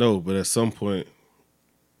 No, but at some point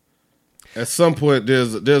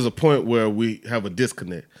there's a point where we have a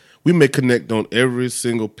disconnect. We may connect on every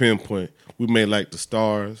single pinpoint. We may like the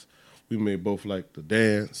stars. We may both like the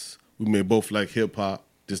dance. We may both like hip hop.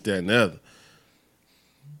 This, that, and the other.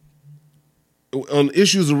 On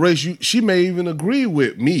issues of race, she may even agree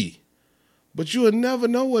with me, but you'll never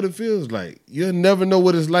know what it feels like. You'll never know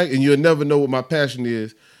what it's like, and you'll never know what my passion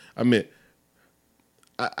is I mean,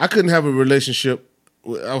 I couldn't have a relationship.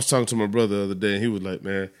 I was talking to my brother the other day, and he was like,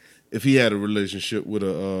 man, if he had a relationship with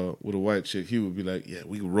a white chick, he would be like, yeah,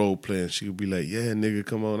 we could role play, and she would be like, yeah, nigga,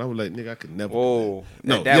 come on. I was like, nigga, I could never. Whoa,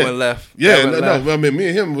 no, that one left. Yeah, that one left. no. I mean, me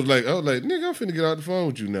and him I was like, nigga, I'm finna get out the phone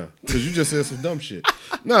with you now because you just said some dumb shit.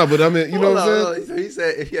 No, but I mean, you know what I'm saying? So he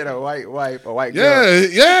said if he had a white wife, a white girl,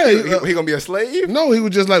 yeah, he gonna be a slave? No, he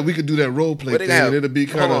was just like, we could do that role play thing, and it'll be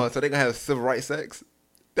kind of. So they gonna have civil rights sex?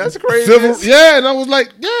 That's crazy. Yeah, and I was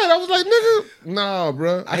like, nigga, nah,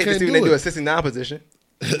 bro. I hate to see when they do a 69 position.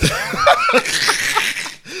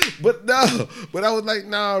 But I was like,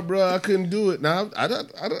 nah, bro, I couldn't do it. Now I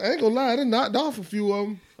ain't gonna lie, I done knocked off a few of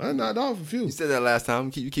them. You said that last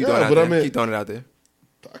time. You keep Yeah, throwing it out but there. I mean- Keep throwing it out there.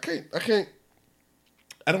 I can't.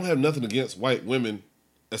 I don't have nothing against white women,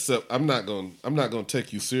 except I'm not gonna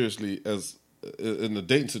take you seriously as in the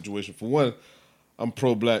dating situation. For one, I'm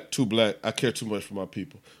pro-black, too black. I care too much for my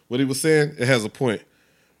people. What he was saying, it has a point.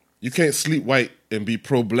 You can't sleep white and be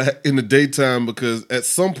pro-black in the daytime because at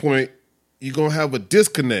some point you're going to have a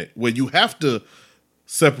disconnect where you have to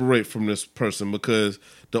separate from this person because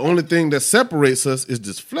the only thing that separates us is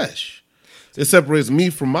this flesh. It separates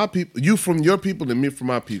me from my people, you from your people, and me from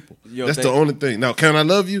my people. That's the only thing. Now, can I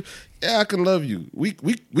love you? Yeah, I can love you. We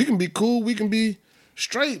can be cool. We can be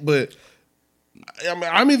straight, but I mean,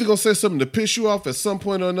 I'm either gonna say something to piss you off at some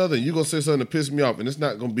point or another, and you're gonna say something to piss me off, and it's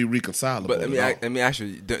not gonna be reconcilable. But let me ask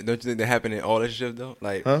you, don't you think that happen in all relationships though?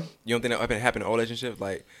 Like, you don't think that happen in all relationships?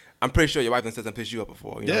 Like, I'm pretty sure your wife done said something piss you up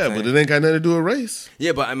before. You know but it ain't got nothing to do with race.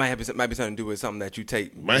 Yeah, but it might be something to do with something that you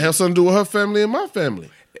take. Might have something to do with her family and my family.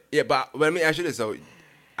 Yeah, but let me ask you this. So,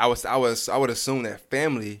 I would assume that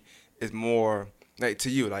family is more like to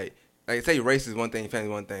you, like say race is one thing, family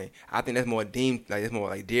is one thing. I think that's more deemed, like it's more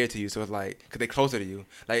like dear to you. So it's like because they're closer to you.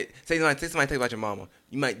 Like say somebody talk about your mama,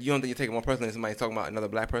 you don't think you take it more personally than somebody talking about another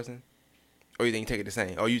black person, or you think you take it the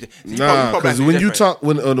same? Or you nah, because when you talk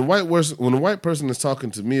when the white person is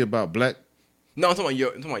talking to me about black, no, I'm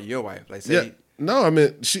talking about your wife. Like say, no, I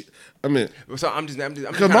mean so I'm just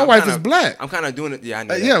because my wife is black. I'm kind of doing it. Yeah, I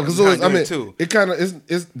know. Yeah, because too. It kind of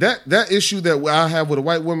is that issue that I have with a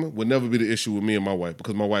white woman would never be the issue with me and my wife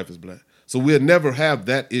because my wife is black. So we'll never have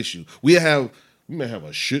that issue. We may have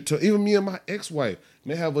a shit ton. Even me and my ex-wife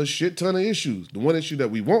may have a shit ton of issues. The one issue that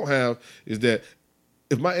we won't have is that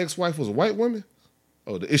if my ex-wife was a white woman,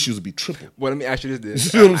 the issues would be triple. Well, let me ask you this. You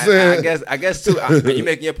see what I'm saying? I guess too. You're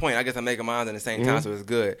making your point. I guess I'm making mine at the same time, so it's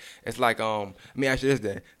good. It's like, let me ask you this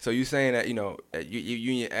then. So you saying that you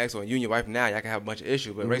and your ex or you and your wife now y'all can have a bunch of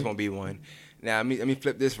issues, but race won't be one. Now let me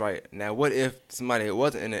flip this right. Now what if somebody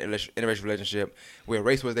wasn't in an interracial relationship where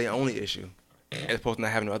race was their only issue, as opposed to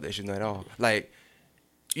not having no other issues at all? Like,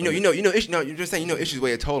 issues. No, you're just saying issues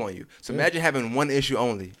weigh a toll on you. So imagine having one issue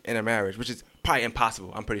only in a marriage, which is probably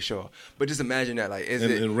impossible. I'm pretty sure. But just imagine that, like,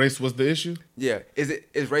 and race was the issue? Yeah.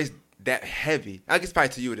 Is race that heavy? I guess probably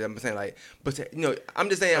to you that I'm saying like, but I'm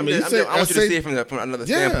just saying. I want you to see it from another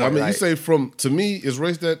standpoint. I mean, like, you say to me is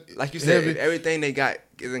race that like you said, heavy? everything they got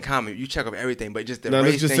is in common. You check up everything, but just the now,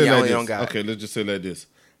 race thing y'all don't got. Okay, let's just say like this.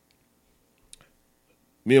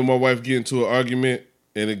 Me and my wife get into an argument,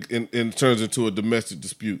 and it turns into a domestic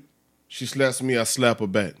dispute. She slaps me, I slap her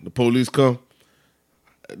back. The police come,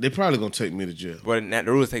 they probably gonna take me to jail. But the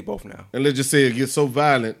rules take both now. And let's just say it gets so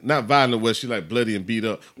violent, not violent where she like bloody and beat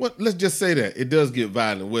up. Let's just say that it does get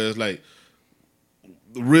violent where it's like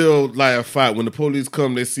the real live fight. When the police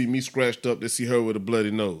come, they see me scratched up, they see her with a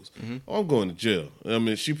bloody nose. Mm-hmm. Oh, I'm going to jail. I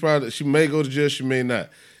mean, she may go to jail, she may not.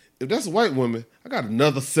 If that's a white woman, I got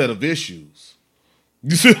another set of issues.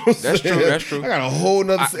 You see what I'm saying? That's true. I got a whole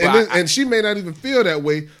nother and she may not even feel that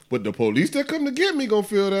way, but the police that come to get me gonna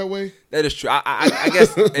feel that way. That is true. I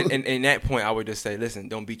guess in that point, I would just say, listen,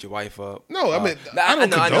 don't beat your wife up. No, I mean, I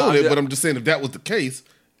don't condone it, but I'm just saying if that was the case,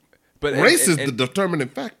 but race is the determining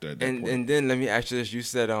factor at that point. And then let me ask you this. You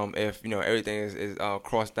said if everything is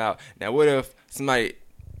crossed out. Now what if somebody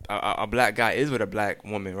a black guy is with a black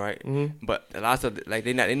woman, right? Mm-hmm. But a lot of like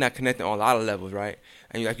they're not connecting on a lot of levels, right?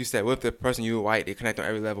 And like you said, with the person you were white, they connect on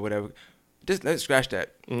every level, whatever. Just let's scratch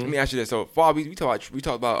that. Mm-hmm. Let me ask you this. So far, we talked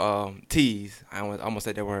about T's. I almost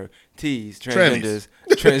said that word. T's, transgenders,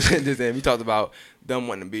 and we talked about them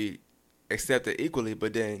wanting to be accepted equally,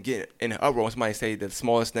 but then getting in an uproar when somebody say the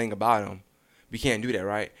smallest thing about them. We can't do that,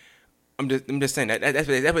 right? I'm just saying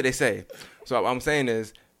that's what they say. So what I'm saying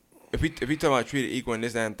is, if we talk about treated equal and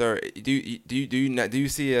this and third, do you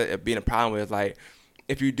see it being a problem with like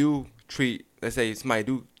if you do treat, let's say somebody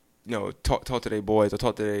do talk to their boys or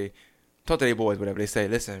talk to their boys, whatever, they say,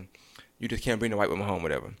 listen, you just can't bring the white woman home,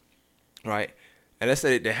 whatever, right? And let's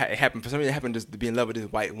say that it happened for some reason. It happened just to be in love with this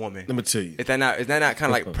white woman. Let me tell you. Is that not kind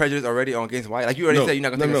of like prejudice already on against white? Like you already said, you're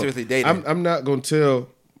not gonna take her seriously dating. I'm not gonna tell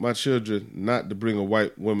my children not to bring a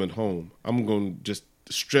white woman home. I'm gonna just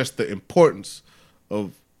stress the importance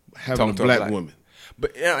of having a black woman.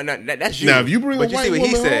 But that's you. Now, if you bring a white woman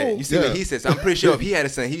home, you see what he said. So I'm pretty sure if he had a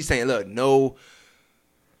son, he's saying, "Look, no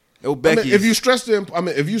Becky." If you stress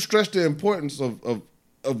the importance of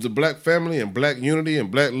the black family and black unity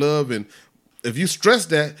and black love, and if you stress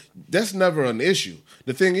that, that's never an issue.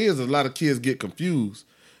 The thing is, a lot of kids get confused.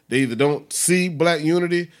 They either don't see black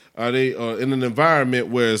unity, or they are in an environment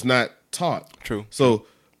where it's not taught. True. So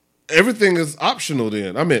everything is optional.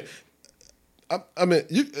 Then to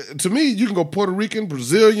me, you can go Puerto Rican,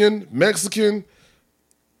 Brazilian, Mexican.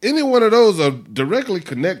 Any one of those are directly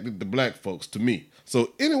connected to black folks. To me,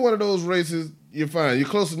 so any one of those races, you're fine. You're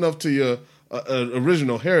close enough to your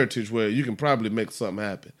original heritage where you can probably make something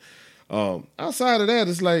happen. Outside of that,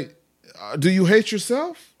 it's like, do you hate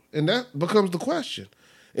yourself? And that becomes the question.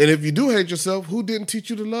 And if you do hate yourself, who didn't teach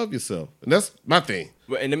you to love yourself? And that's my thing.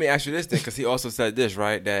 But and let me ask you this thing, because he also said this,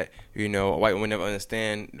 right? That white women never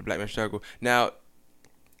understand the black man's struggle. Now,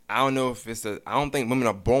 I don't know if I don't think women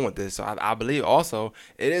are born with this. So I believe also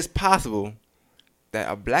it is possible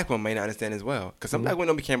that a black woman may not understand as well. Because some black women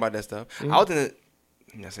don't be caring about that stuff. I was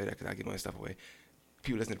in I say that because I give my stuff away.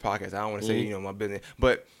 People listen to the podcast. I don't want to say my business,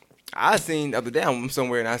 but I seen the other day I'm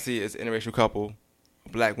somewhere and I see it's an interracial couple,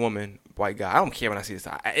 black woman, white guy. I don't care when I see this.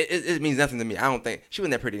 It means nothing to me. I don't think she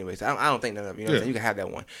wasn't that pretty anyway. So I don't think none of it. You know what I'm saying? You can have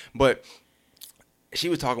that one, but she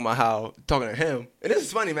was talking to him, and this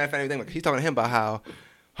is funny, man. Funny thing, he's talking to him about how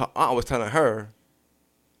her aunt was telling her,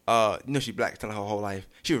 she black, telling her whole life.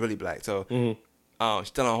 She was really black, so she's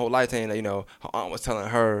telling her whole life, saying that her aunt was telling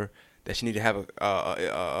her that she needed to have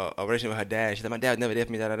a relationship with her dad. She said, my dad was never there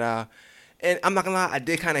for me, da-da-da. And I'm not going to lie, I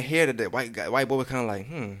did kind of hear that the white boy was kind of like,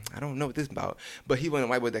 I don't know what this is about. But he wasn't a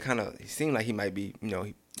white boy that kind of, he seemed like he might be, he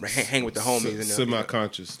hang with the homies. And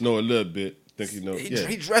semi-conscious. Know a little bit. Think you know.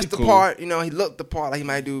 He dressed the part, he looked the part like he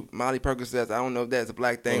might do Molly Percocets. I don't know if that's a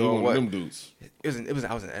black thing or what. Them dudes. I was in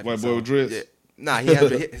that white boy with dreads? Yeah. Nah, he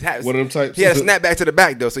had one of them types. He had a snapback to the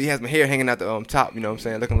back, though, so he has my hair hanging out the top, you know what I'm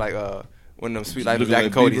saying, looking like one of them Sweet Life of Jack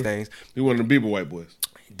and Cody Bieber. things. He one of them Bieber white boys.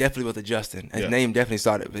 Definitely was a Justin. His name definitely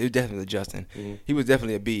started, but he was definitely a Justin. He was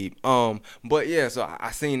definitely a Beeb. But yeah, so I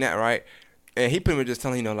seen that, right? And he pretty much just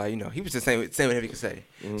telling, he was just saying whatever he could say.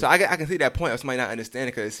 So I can see that point of somebody not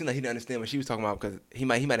understanding, because it seemed like he didn't understand what she was talking about, because he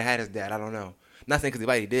might have had his dad. I don't know. Not saying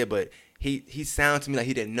because he did, but he sounded to me like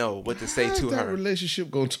he didn't know what to say to her. How's that relationship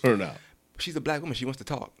gonna turn out? She's a black woman. She wants to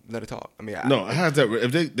talk. Let her talk. I mean, how's that?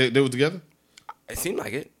 If they were together? It seemed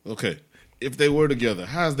like it. Okay. If they were together,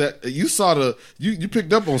 how's that? You saw you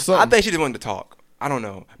picked up on something. I think she just wanted to talk. I don't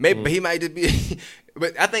know. Maybe, but he might just be.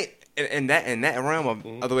 But I think in that realm of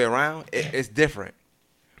other way around, it's different.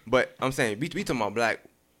 But I'm saying we talking about black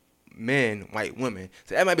men, white women,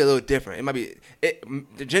 so that might be a little different. It might be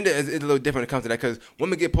the gender is a little different when it comes to that, because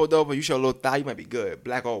women get pulled over, you show a little thigh, you might be good,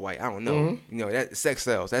 black or white. I don't know. That sex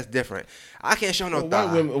sells. That's different. I can't show no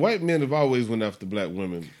thigh. White men have always went after black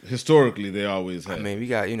women. Historically, they always have. I mean, we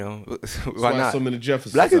got why not? So many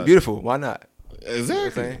Jeffersons. Black is beautiful. Why not?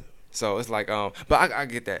 Exactly. So it's like but I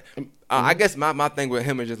get that. I guess my thing with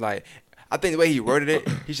him is just like, I think the way he worded it,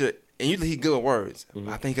 he should. And usually he's good with words.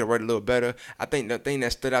 I think he could write a little better. I think the thing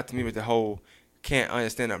that stood out to me was the whole can't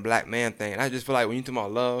understand a black man thing. And I just feel like when you talk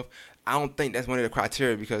about love, I don't think that's one of the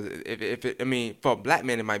criteria, because for a black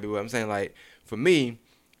man it might be what I'm saying. Like for me,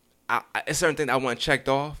 it's certain things I want checked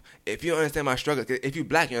off. If you don't understand my struggle, if you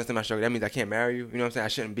black, you understand my struggle, that means I can't marry you. You know what I'm saying? I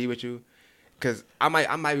shouldn't be with you. Because I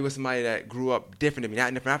might be with somebody that grew up different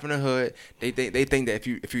than me, not from the hood. They think that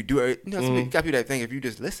if you do it, you got people that think if you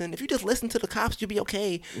just listen to the cops, you'll be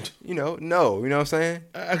okay. No, you know what I'm saying?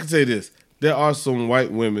 I can say this: there are some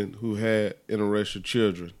white women who had interracial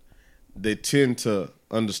children. They tend to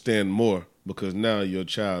understand more, because now your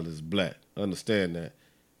child is black. Understand that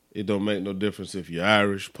it don't make no difference if you're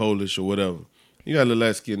Irish, Polish, or whatever. You got a little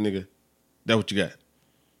light skinned nigga. That's what you got.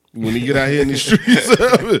 When he get out here in the streets,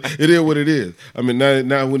 it is what it is. I mean,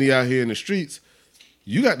 now when he out here in the streets,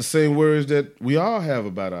 you got the same words that we all have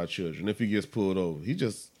about our children. If he gets pulled over, he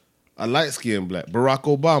just a light skinned black. Barack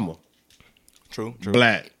Obama, true,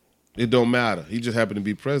 black. It don't matter. He just happened to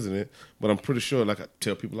be president. But I'm pretty sure, like I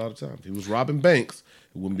tell people all the time, if he was robbing banks,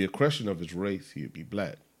 it wouldn't be a question of his race. He'd be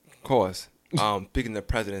black. Of course. Picking the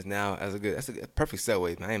presidents now that's a perfect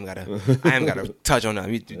segue. Man. I ain't gotta touch on that.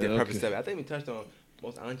 We did perfect segue. I think we touched on.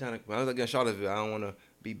 When I was in Charlottesville, I don't want to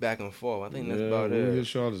be back and forth. I think that's about it. When we hit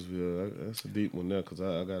Charlottesville, that's a deep one there, because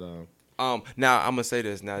I got Now I'm gonna say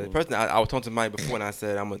this. Now the person I was talking to somebody before, and I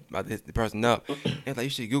said I'm about to hit the person up. And like, you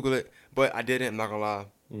should Google it, but I didn't. I'm not gonna lie.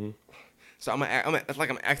 So it's like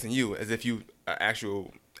I'm asking you as if you are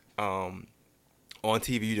actual on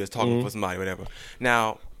TV. You just talking for somebody, whatever.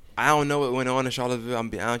 Now I don't know what went on in Charlottesville. I'm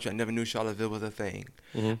being honest with you, I never knew Charlottesville was a thing.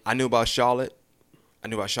 I knew about Charlotte. I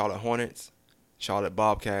knew about Charlotte Hornets, Charlotte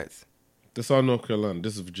Bobcats. That's all North Carolina.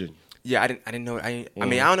 This is Virginia. Yeah, I didn't know. I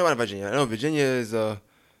mean, I don't know about Virginia. I know Virginia is a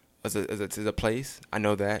place. I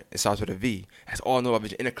know that it starts with a V. That's all I know about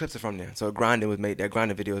Virginia. And the clips are from there. So Grinding was made there.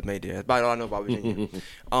 Grinding video was made there. That's about all I know about Virginia.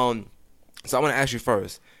 So I want to ask you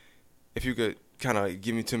first, if you could kind of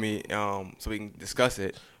give me to me, so we can discuss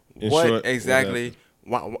it. What short, exactly?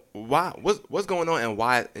 Why? What's going on and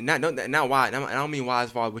why? And not why. And I don't mean why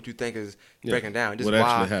as far as what you think is breaking down. Just what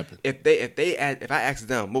why. actually happened. If I asked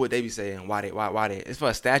them, what would they be saying? Why they? It's for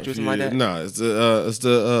a statue or something like that. No, it's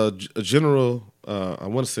the general. I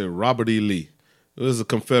want to say Robert E. Lee. It was a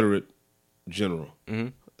Confederate general.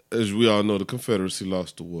 As we all know, the Confederacy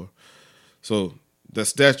lost the war. So that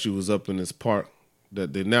statue was up in this park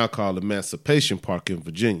that they now call Emancipation Park in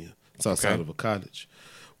Virginia. It's outside of a college.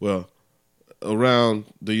 Well, around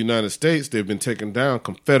the United States, they've been taking down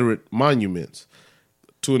Confederate monuments.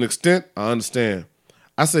 To an extent, I understand.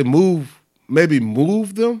 I say maybe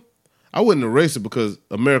move them. I wouldn't erase it because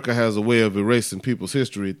America has a way of erasing people's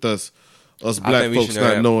history, thus us black folks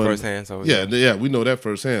not knowing firsthand. So yeah, we know that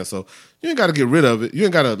firsthand. So you ain't got to get rid of it. You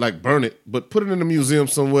ain't got to like burn it, but put it in a museum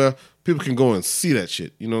somewhere. People can go and see that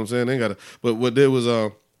shit. You know what I'm saying? They got to. But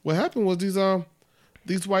what happened was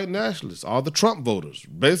these white nationalists, all the Trump voters,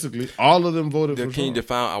 basically all of them voted for Trump. Can you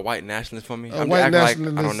define a white nationalist for me? A white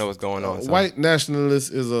nationalist, I don't know what's going on. White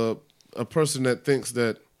nationalist is a person that thinks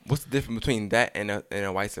that. What's the difference between that and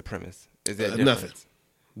a white supremacist? Is there nothing?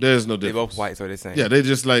 There's no difference. They're both white, so they're saying. Yeah, they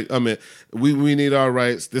just like, I mean, we need our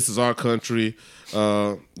rights. This is our country.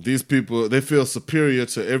 These people, they feel superior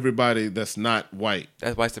to everybody that's not white.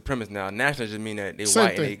 That's white supremacists now. Nationalists just mean that they're Same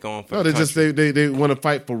white thing. and they going for no, the they country. just they want to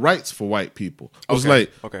fight for rights for white people. It's like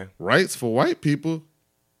rights for white people.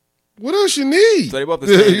 What else you need? So they both the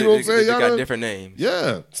same. You know what I'm saying? They got different names.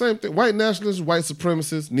 Yeah, same thing. White nationalists, white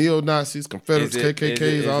supremacists, neo-Nazis, Confederates,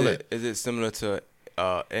 KKKs, all that. Is it similar to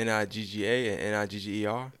NIGGA and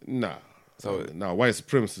NIGGER? Nah. So white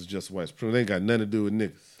supremacists is just white supremacists. They ain't got nothing to do with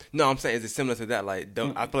niggas. No, I'm saying, is it similar to that? Like,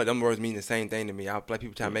 I feel like them words mean the same thing to me. I feel like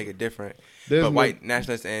people try to make it different. But white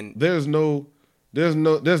nationalists and there's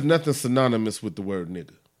nothing synonymous with the word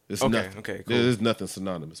nigga. It's nothing. Okay, cool. There's nothing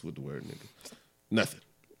synonymous with the word nigga. Nothing.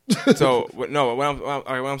 So what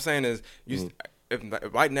I'm saying is,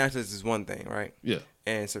 if white nationalists is one thing, right? Yeah.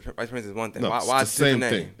 And white supremacists is one thing. No, why it's the same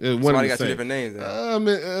thing. So why they got two different names? Then?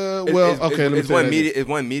 Is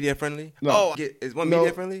one media friendly? No. Is one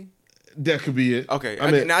media friendly? That could be it. Okay,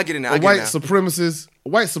 now I get it now. White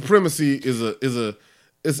supremacy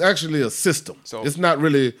is actually a system. So it's not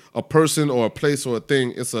really a person or a place or a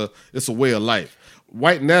thing. It's a way of life.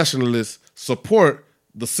 White nationalists support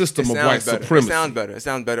the system of white supremacy. It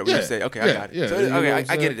sounds better when you say, okay, I got it. Yeah, so,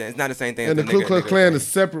 I get it then. It's not the same thing. And the Ku Klux Klan is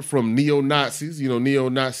separate from neo-Nazis. You know,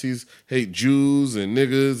 neo-Nazis hate Jews and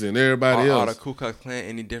niggas and everybody else. Are the Ku Klux Klan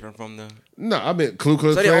any different from the... No, I mean, Ku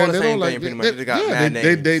Klux Klan, they all the they same don't thing, like... pretty much. They got mad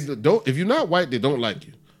names. They don't... If you're not white, they don't like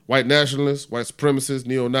you. White nationalists, white supremacists,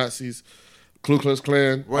 neo-Nazis, Ku Klux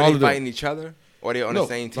Klan, Were all they of them. fighting each other? Or they on the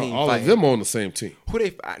same team? All fighting? of them are on the same team. Who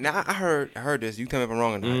they... Now, I heard this. You tell me if I'm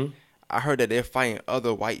wrong or not. I heard that they're fighting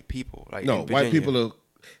other white people. Like no, white people are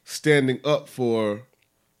standing up for,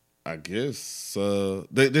 I guess,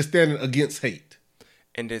 they're standing against hate.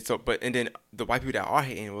 And then the white people that are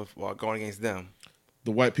hating are going against them.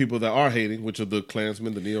 The white people that are hating, which are the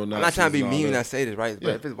Klansmen, the neo-Nazis. I'm not trying to be mean when I say this, right? But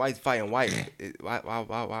Yeah. if it's whites fighting white,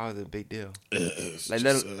 why is it a big deal? It's Like,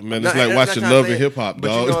 like watching Love and Hip Hop, but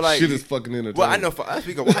dog. you know, like, shit is fucking entertaining. Well, I know for us,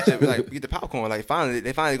 we can watch it. We like get the popcorn. Like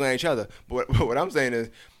they finally going at each other. But what I'm saying is,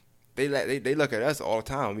 they look at us all the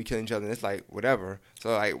time. We kill each other, and it's like whatever.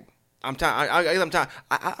 So like, I'm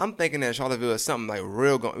thinking that Charlottesville is something like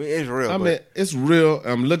real. I mean, it's real. I mean, it's real.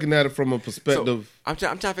 I'm looking at it from a perspective. So I'm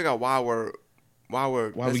trying to figure out why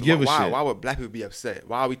we give a shit. Why would black people be upset?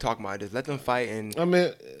 Why are we talking about this? Let them fight. And I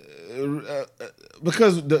mean,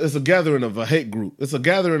 because it's a gathering of a hate group. It's a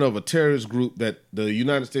gathering of a terrorist group that the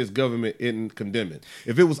United States government isn't condemning.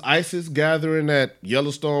 If it was ISIS gathering at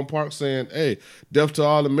Yellowstone Park saying, "Hey, death to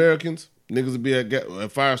all Americans," niggas would be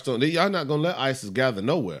at Firestone. Y'all not gonna let ISIS gather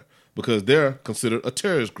nowhere because they're considered a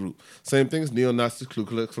terrorist group. Same thing as neo-Nazis, Ku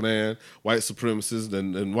Klux Klan, white supremacists,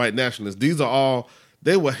 and white nationalists. These are all.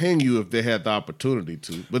 They will hang you if they had the opportunity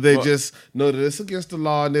to, but they just know that it's against the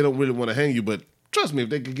law and they don't really want to hang you. But Trust me, if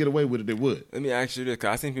they could get away with it, they would. Let me ask you this, because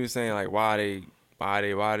I seen people saying like, why they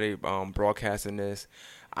broadcasting this?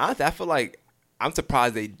 I feel like I'm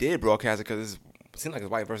surprised they did broadcast it because it seems like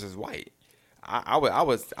it's white versus white. I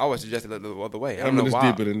would suggest it the other way. I don't know it's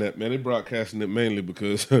why. deeper than that, man. They broadcasting it mainly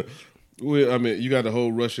because you got the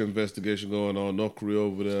whole Russia investigation going on, North Korea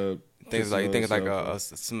over there. Things like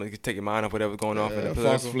somebody could take your mind off whatever's going on. For the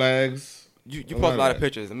false flags. You post a lot of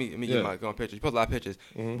pictures. Let me get my pictures. You post a lot of pictures.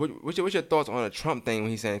 Mm-hmm. What's your thoughts on the Trump thing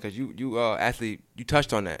when he's saying? Because you actually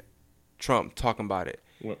touched on that. Trump talking about it.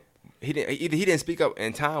 What? He didn't speak up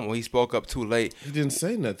in time, or he spoke up too late. He didn't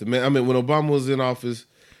say nothing, man. I mean, when Obama was in office,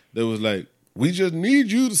 there was like, we just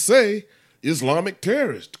need you to say Islamic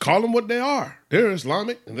terrorists. Call them what they are. They're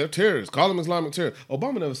Islamic and they're terrorists. Call them Islamic terrorists.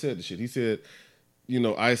 Obama never said the shit. He said,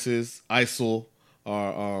 ISIS, ISIL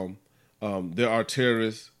are there are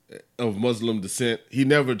terrorists of Muslim descent. He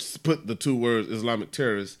never put the two words Islamic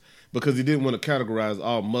terrorists because he didn't want to categorize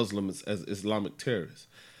all Muslims as Islamic terrorists.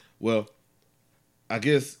 Well, I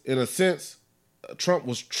guess in a sense, Trump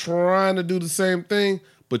was trying to do the same thing,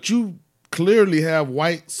 but you clearly have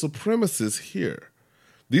white supremacists here.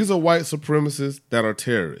 These are white supremacists that are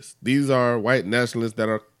terrorists. These are white nationalists that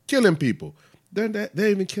are killing people. They're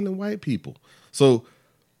even killing white people. So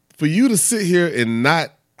for you to sit here and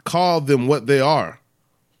not call them what they are,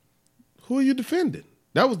 who are you defending?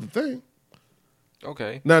 That was the thing.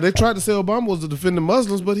 Okay. Now, they tried to say Obama was defending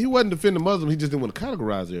Muslims, but he wasn't defending Muslims. He just didn't want to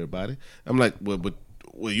categorize everybody. I'm like,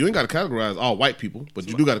 well, you ain't got to categorize all white people, but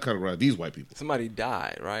you do got to categorize these white people. Somebody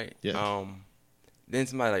died, right? Yeah. Then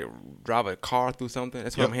somebody like drive a car through something.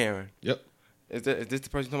 That's what I'm hearing. Yep. Is this the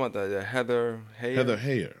person talking about the Heather Heyer? Heather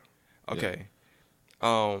Heyer. Okay.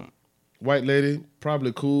 Yeah. White lady,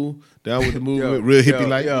 probably cool, down with the movement, real hippie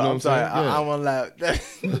like. You know what I'm saying? I want to laugh.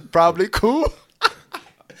 That's probably cool.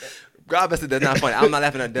 God bless it. That's not funny. I'm not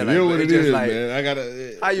laughing at that. You know what it is, like, man. I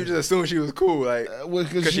gotta. How you just assume she was cool? Like,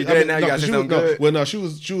 because she I did mean, now, you got to say something good. Well, no, she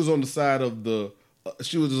was on the side of the.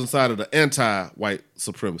 She was on the side of the anti-white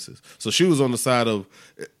supremacists. So she was on the side of.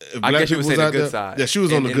 I guess she was saying the good side. Yeah, she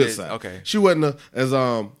was on the good side. Okay. She wasn't as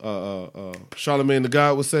Charlemagne the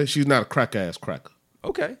God would say. She's not a cracker.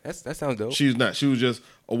 Okay, that sounds dope. She's not. She was just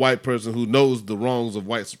a white person who knows the wrongs of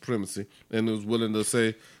white supremacy and was willing to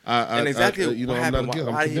say, what happened?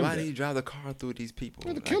 Why did he drive the car through these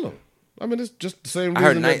people? To kill them. I mean, it's just the same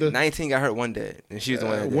reason. I heard 19 got hurt, one dead, and she was the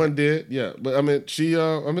one that did. One dead, yeah. But I mean,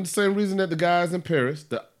 the same reason that the guys in Paris,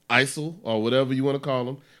 the ISIL or whatever you want to call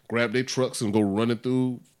them, grab their trucks and go running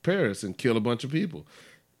through Paris and kill a bunch of people.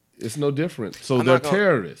 It's no different. So they're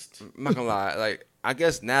terrorists. I'm not gonna lie. Like, I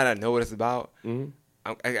guess now that I know what it's about,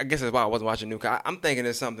 I guess that's why I wasn't watching news. I'm thinking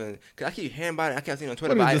it's something, because I keep hearing about it. I kept seeing on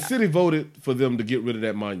Twitter. The city voted for them to get rid of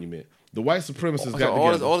that monument. The white supremacists got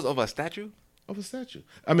together. All this over a statue? Of a statue.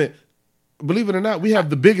 I mean, believe it or not, we have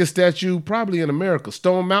the biggest statue probably in America.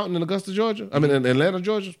 Stone Mountain in Augusta, Georgia. I mean, in Atlanta,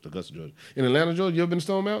 Georgia. Augusta, Georgia. In Atlanta, Georgia, you ever been to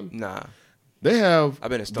Stone Mountain? Nah. They have I've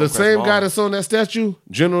been to the same guy that's on that statue,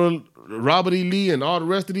 General Robert E. Lee, and all the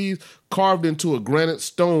rest of these, carved into a granite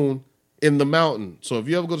stone in the mountain. So if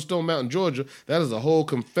you ever go to Stone Mountain, Georgia, that is a whole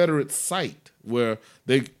Confederate site where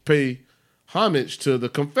they pay homage to the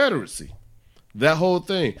Confederacy. That whole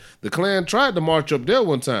thing. The Klan tried to march up there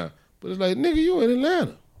one time, but it's like, nigga, you in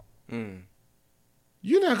Atlanta.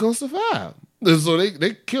 You're not going to survive. So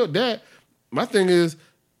they killed that. My thing is,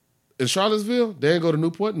 in Charlottesville, they ain't go to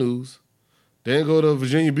Newport News. They ain't go to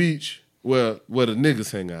Virginia Beach where the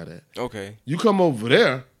niggas hang out at. Okay. You come over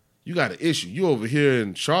there, you got an issue. You over here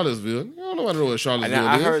in Charlottesville. You don't know what Charlottesville is.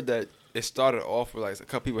 I heard that it started off with like a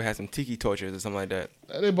couple people had some tiki torches or something like that.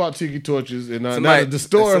 They bought tiki torches and the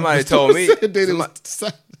store. Somebody told me.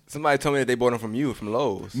 Somebody told me that they bought them from you, from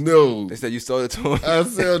Lowe's. No. They said you sold it to them. I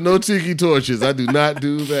sell no tiki torches. I do not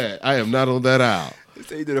do that. I am not on that aisle. They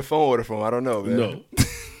said you did a phone order from them. I don't know, man. No.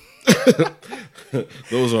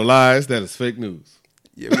 Those are lies. That is fake news.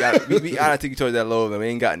 Yeah, we out of tiki torches at Lowe's, and we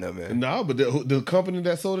ain't got none, man. No, but the company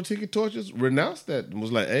that sold the tiki torches renounced that and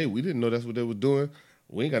was like, hey, we didn't know that's what they were doing.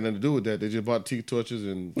 We ain't got nothing to do with that. They just bought tiki torches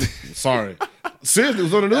and sorry. Seriously, it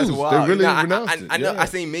was on the news. They really renounced it. I know. I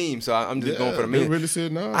seen memes, so I'm just going for the memes. They really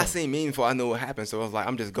said no. I seen memes before I knew what happened, so I was like,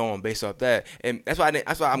 I'm just going based off that, and that's why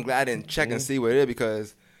I'm glad I didn't check and see what it is,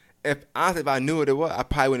 because if I knew what it was, I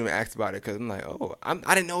probably wouldn't even ask about it, because I'm like, I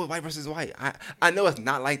didn't know it was white versus white. I know it's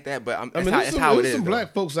not like that, but that's how it is. There's some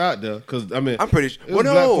black folks out there, because I'm pretty sure. Well,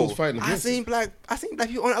 no, black folks fighting I seen black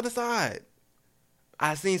people on the other side.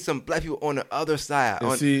 I seen some black people on the other side.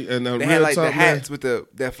 And they had like the hats with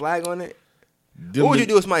their flag on it. What would you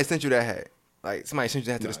do if somebody sent you that hat? Like somebody sends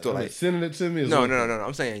you that to the store. Like sending it to me. no.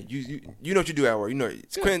 I'm saying you know what you do at work. You know,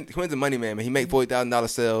 Quinn's a money man. Man, he make $40,000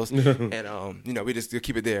 sales, and you know we just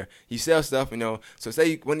keep it there. You sell stuff, you know. So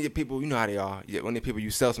say one of your people, you know how they are. One of the people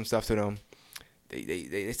you sell some stuff to them.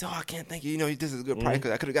 They say, oh, I can't thank you. You know, this is a good price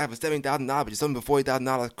because I could have got it for $70,000, but you sold me for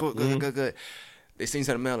 $40,000. Good. They send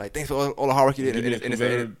you in the mail like, thanks for all the hard work you did.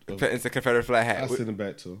 And it's a Confederate flag hat. I'll send it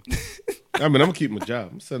back to him. I mean, I'm gonna keep my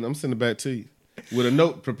job. I'm sending it back to you with a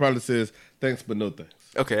note that probably says thanks but no thanks.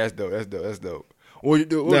 Okay, that's dope. What you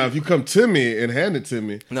do? Now, if you come to me and hand it to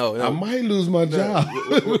me, no. I might lose my job.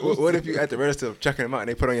 What if you at the register checking them out and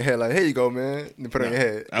they put on your head like, here you go, man. And they put on your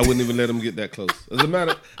head. I wouldn't even let them get that close. As a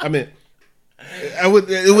matter, I mean, it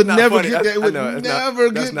would never funny. get that. It would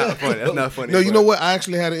never get that's that. Not funny. That's not funny. No, you know what? I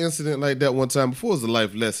actually had an incident like that one time before. It was a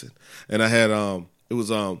life lesson, and I had it was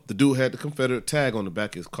the dude had the Confederate tag on the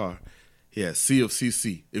back of his car. He had C of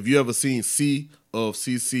CC. If you ever seen C of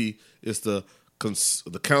CC, it's the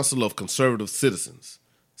Council of Conservative Citizens.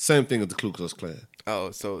 Same thing as the Ku Klux Klan.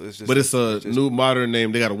 Oh, so it's just. But it's a new modern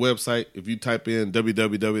name. They got a website. If you type in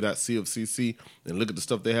www.cofcc and look at the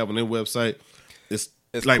stuff they have on their website,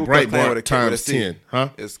 it's like Breitbart times 10, huh?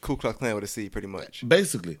 It's Ku Klux Klan with a C, pretty much.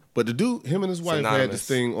 Basically, but the dude, him and his wife had this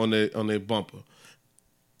thing on their bumper.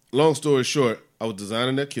 Long story short, I was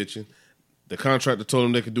designing their kitchen. The contractor told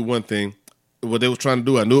them they could do one thing. What they were trying to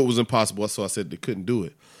do, I knew it was impossible, so I said they couldn't do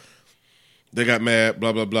it. They got mad,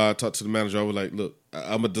 blah, blah, blah. I talked to the manager. I was like, look,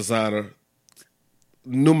 I'm a designer.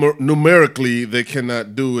 Numerically, they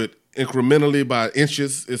cannot do it incrementally by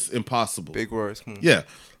inches. It's impossible. Big words. Yeah.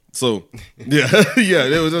 So, yeah.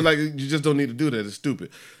 It was like, you just don't need to do that. It's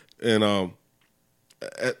stupid. And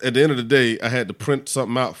at the end of the day, I had to print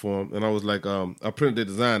something out for them. And I was like, I printed the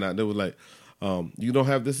design out. They were like, you don't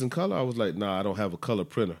have this in color? I was like, nah, I don't have a color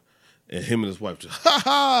printer. And him and his wife just,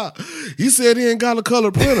 he said he ain't got a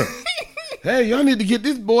color printer. Hey, y'all need to get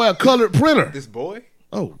this boy a colored printer. This boy?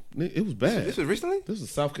 Oh, it was bad. This was recently? This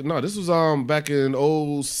was this was back in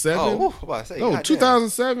 07. Oh, what about to say? No,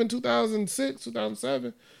 2007, 2006,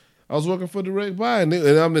 2007. I was working for Direct Buy, and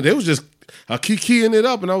they was just keying it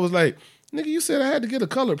up, and I was like, nigga, you said I had to get a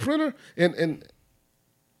colored printer, and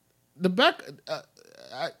the back,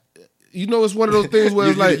 it's one of those things where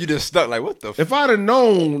it's like you just stuck like, what the? If I'd have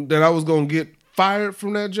known that I was gonna get fired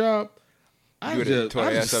from that job, I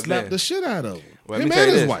just slapped the shit out of him. Well, him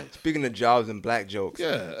and his wife. Speaking of jobs and black jokes,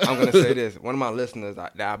 yeah. I'm gonna say this. One of my listeners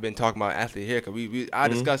that I've been talking about actually here, because I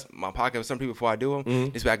discuss my podcast with some people before I do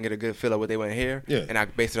them. This way I can get a good feel of what they want to hear, and I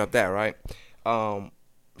base it off that, right?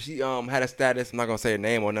 She had a status. I'm not gonna say her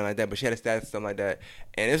name or nothing like that, but she had a status, something like that.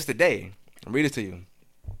 And it was today. I'll read it to you.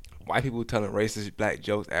 White people telling racist black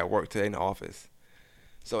jokes at work today in the office.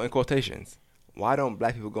 So in quotations, why don't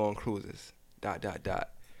black people go on cruises? ...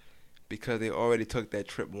 Because they already took that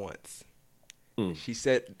trip once. She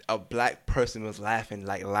said a black person was laughing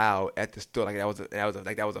like loud at the store, like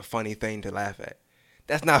that was a funny thing to laugh at.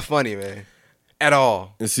 That's not funny, man, at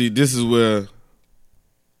all. And see, this is where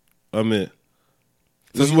this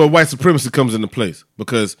is where white supremacy comes into place.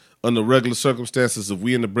 Because under regular circumstances, if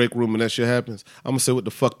we in the break room and that shit happens, I'm gonna say, what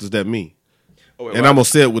the fuck does that mean? I'm gonna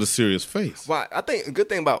say it with a serious face. Well, I think a good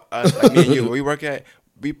thing about us, like me and you, where we work at,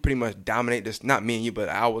 we pretty much dominate this. Not me and you, but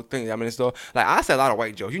our thing. I mean, the store. Like I say a lot of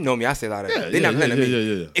white jokes. You know me. I say a lot of. They not letting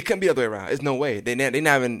me. It couldn't be the other way around. There's no way. They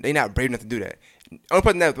not brave enough to do that. Only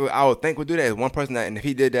person that I would think would do that is one person that, and if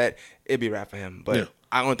he did that, it'd be rap for him. But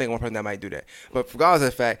I don't think one person that might do that. But regardless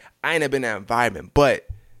of the fact, I ain't never been in that environment. But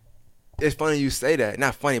it's funny you say that.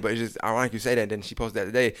 Not funny, but it's just ironic you say that. And then she posted that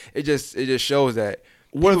today. It just shows that.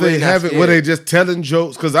 Were they just telling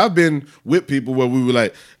jokes? Because I've been with people where we were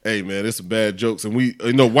like, "Hey man, it's some bad jokes," and we,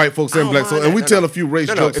 white folks and black, and we tell a few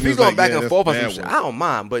race jokes. If we go back and forth on some shit, I don't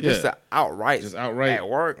mind. But just outright at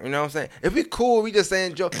work, you know what I'm saying? If we cool, we just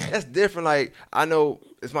saying jokes. That's different. Like I know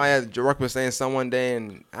it's my Jerk was saying some one day,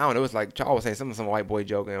 and I don't know. It was like Charles was saying some white boy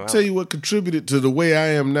joke. I'll tell you what contributed to the way I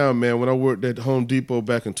am now, man. When I worked at Home Depot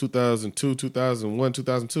back in 2002, 2001,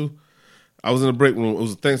 2002, I was in a break room. It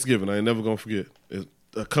was a Thanksgiving. I ain't never gonna forget.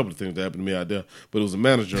 A couple of things that happened to me out there, but it was a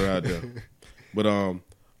manager out there. But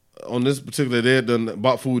on this particular, they had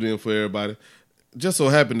bought food in for everybody. Just so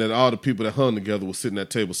happened that all the people that hung together were sitting at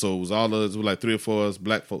that table. So it was all of us, like 3 or 4 of us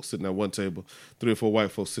black folks sitting at one table, 3 or 4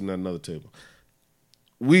 white folks sitting at another table.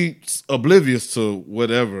 We oblivious to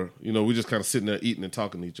whatever, we just kind of sitting there eating and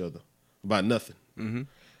talking to each other about nothing. Mm-hmm.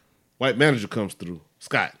 White manager comes through,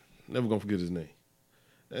 Scott. Never gonna forget his name.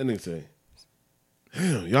 That nigga say,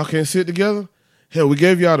 "Damn, y'all can't sit together? Hell, we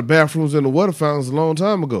gave y'all the bathrooms and the water fountains a long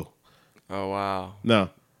time ago." Oh, wow. Now,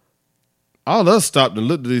 all of us stopped and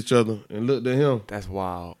looked at each other and looked at him. That's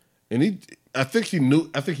wild. And I think he knew.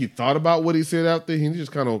 I think he thought about what he said out there. He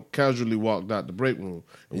just kind of casually walked out the break room,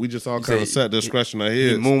 and we just all kind of sat there scratching our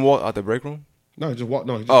heads. He moonwalked out the break room. No, he just walked.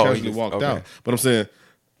 No, he just casually walked out. But I'm saying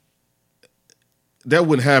that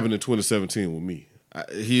wouldn't happen in 2017 with me.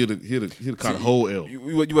 He'd have caught a whole L.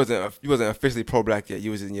 You wasn't officially pro-black yet.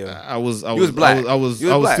 You was in your. I was black. I was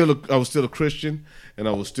still a Christian, and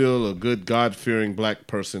I was still a good God-fearing black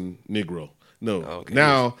person, Negro. No, okay.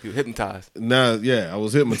 Now you hypnotized. Now, yeah, I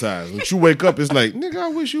was hypnotized. When you wake up, it's like, nigga, I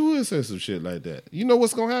wish you would say some shit like that. You know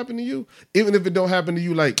what's gonna happen to you? Even if it don't happen to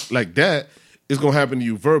you like that, it's gonna happen to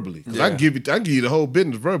you verbally. Because I give you the whole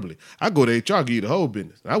business verbally. I go to HR, give you the whole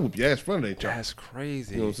business. I whoop your ass in front of HR. That's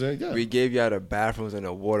crazy. You know what I'm saying? Yeah. We gave you out of bathrooms and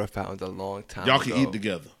the water fountains a long time Y'all ago. can eat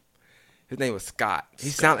together. His name was Scott. That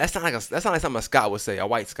sound like something a Scott would say. A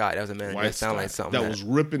white Scott. That was a manager. That sound like something that was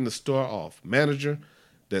ripping the store off. Manager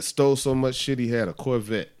that stole so much shit he had a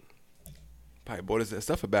Corvette. Probably bought his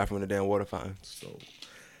stuff for bathroom in the damn water fountain. So,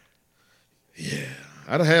 yeah.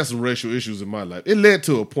 I done had some racial issues in my life. It led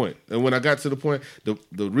to a point. And when I got to the point,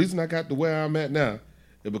 the reason I got to where I'm at now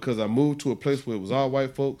is because I moved to a place where it was all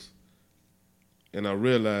white folks. And I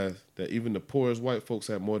realized that even the poorest white folks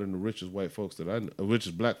had more than the richest white folks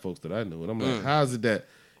richest black folks that I knew. And I'm like, how is it that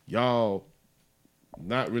y'all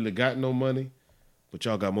not really got no money, but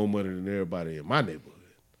y'all got more money than everybody in my neighborhood?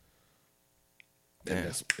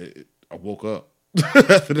 And I woke up.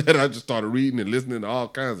 After that, I just started reading and listening to all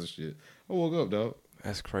kinds of shit. I woke up, dog.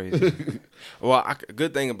 That's crazy. Well, a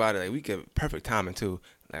good thing about it, like, we get perfect timing too.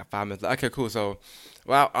 Like 5 minutes. Okay, cool. So,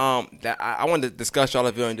 well, I wanted to discuss y'all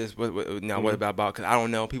of you and just what about because I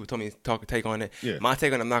don't know. People told me to take on it. Yeah. My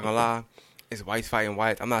take on it, I'm not gonna lie, it's whites fighting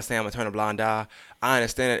whites. I'm not saying I'm gonna turn a blind eye. I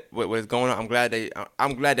understand what is going on. I'm glad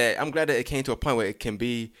that it came to a point where it can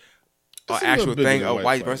be an actual thing of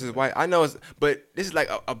white versus white. I know, but this is like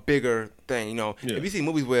a bigger thing. You know, if you see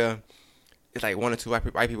movies where it's like one or two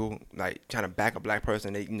white people like trying to back a black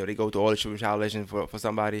person, they go through all the shooting violations for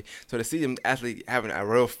somebody. So to see them actually having a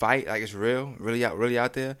real fight, like it's real, really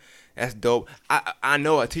out there, that's dope. I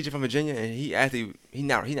know a teacher from Virginia, and he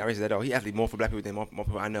not racist at all. He actually more for black people than more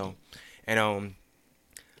people I know, and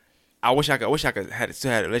I wish I could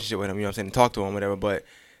still had a relationship with him. You know what I'm saying? Talk to him, whatever. But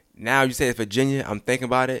now you say it's Virginia, I'm thinking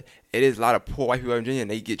about it. It is a lot of poor white people in Virginia,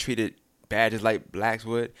 and they get treated bad just like blacks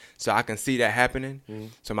would. So I can see that happening. Mm-hmm.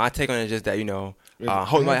 So my take on it is just that, I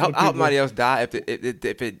hope nobody else die if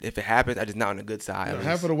it happens. I just not on the good side.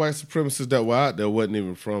 Half of the white supremacists that were out there wasn't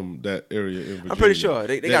even from that area in Virginia. I'm pretty sure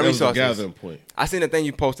they got resources. Was a gathering point. I seen the thing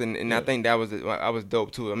you posted, and I think I was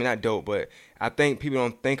dope too. I mean, not dope, but I think people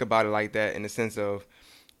don't think about it like that in the sense of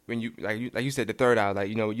when you like you said the third eye, like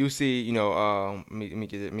you see let me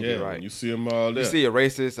get it right. You see them all there. You see a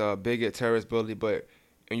racist, a bigot, terrorist, bully, but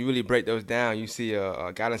when you really break those down, you see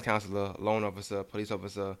a guidance counselor, loan officer, police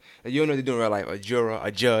officer. You don't know what they're doing in real life. A juror,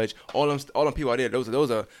 a judge. All them people out there.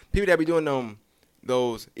 Those are people that be doing them.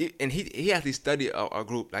 Those and he actually studied a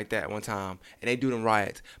group like that one time, and they do them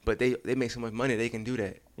riots. But they make so much money they can do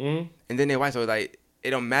that. Mm-hmm. And then they're white, so like it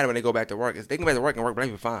don't matter when they go back to work. They can go back to work and work black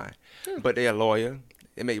people fine. Yeah. But they're a lawyer.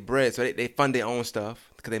 They make bread, so they fund their own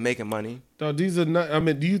stuff because they're making money. No, these are not. I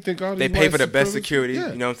mean, do you think all these they pay for the best security?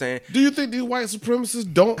 Yeah. You know what I'm saying? Do you think these white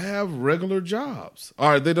supremacists don't have regular jobs,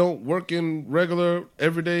 or they don't work in regular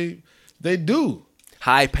everyday? They do.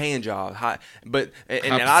 High paying jobs, but a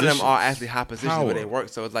lot of them are actually high positions where they work.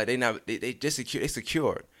 So it's like they just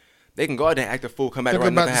secured. They can go out there and act a fool, come back. Think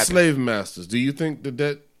about the slave masters. Do you think that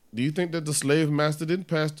the slave master didn't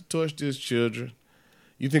pass the torch to his children?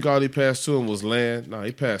 You think all he passed to him was land? No,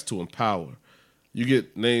 he passed to him power. You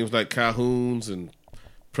get names like Calhouns and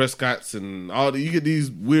Prescotts and all you get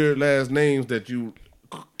these weird last names that you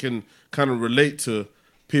can kind of relate to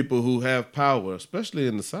people who have power, especially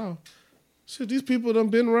in the South. Shit, these people done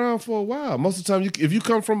been around for a while. Most of the time, if you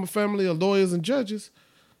come from a family of lawyers and judges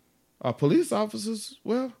or police officers,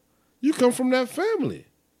 well, you come from that family.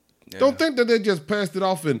 Yeah. Don't think that they just passed it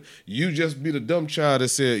off and you just be the dumb child that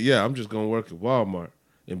said, yeah, I'm just going to work at Walmart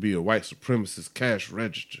and be a white supremacist cash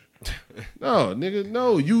register. No, nigga,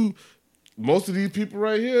 no. Most of these people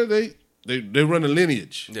right here, they run a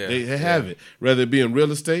lineage. Yeah. They have it. Whether it be in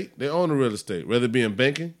real estate, they own the real estate. Whether it be in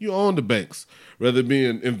banking, you own the banks. Whether it be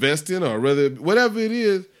in investing or whatever it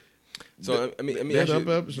is. So let me ask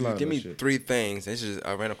you, give me 3 things. This is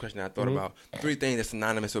a random question I thought about. 3 things that's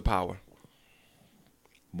synonymous with power.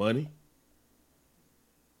 Money.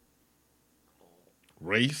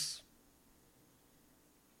 Race.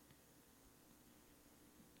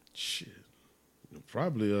 Shit.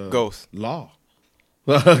 Probably Ghost. Law.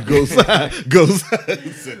 Ghost.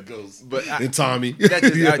 He said Ghost. But and Tommy.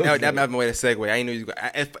 That might be my way to segue. I didn't know you.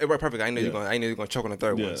 It worked perfect. I didn't know you were gonna choke on the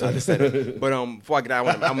third one. So I just said it. But before I get out,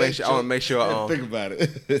 I want to make sure. Think about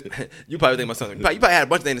it. You probably think about something. You probably had a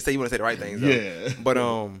bunch of things to say. You want to say the right things. Though. Yeah.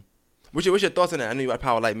 But what's your thoughts on that? I know you like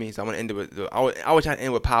Power like me, so I'm gonna end it with. I always try to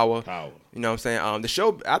end with Power. You know what I'm saying? The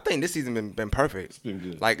show. I think this season been perfect. It's been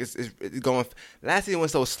good. Like it's going. Last season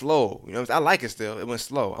went so slow. You know what I'm saying? I like it still. It went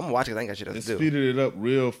slow. I'm gonna watch it. I think I should They do. speeded it up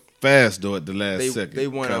real fast though at the last second. They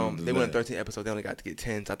won 13 episodes. They only got to get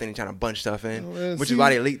 10. So I think they're trying to bunch stuff in, Man, which is why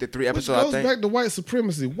they leaked the 3 episodes. Which goes back to white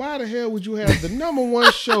supremacy. Why the hell would you have the number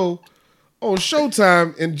one show on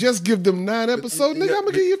Showtime and just give them 9 episodes? Nigga, I'm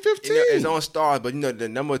gonna give you 15. It's on Stars, but the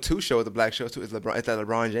number 2 show is the black show too. It's LeBron. It's that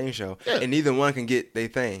LeBron James show, and neither one can get their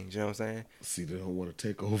thing. You know what I'm saying? See, they don't want to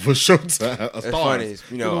take over Showtime. It's funny.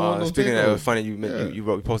 Speaking of it, was funny.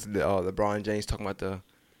 You posted the LeBron James talking about the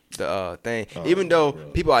thing. Even though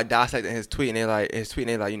people are dissecting his tweet and they like the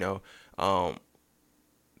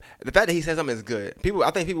fact that he said something is good. I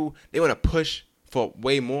think people they want to push for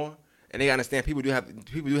way more. And they understand people do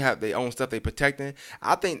have their own stuff they protecting.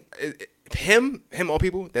 I think him or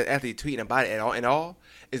people that actually tweeting about it at all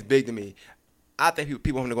is big to me. I think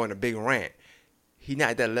people want him to go on a big rant. He's not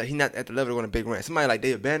at the level to go on a big rant. Somebody like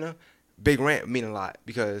David Banner, big rant mean a lot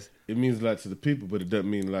because it means a lot to the people, but it doesn't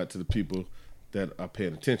mean a lot to the people that are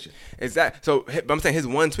paying attention. Exactly. So I'm saying his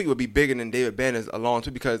one tweet would be bigger than David Banner's a long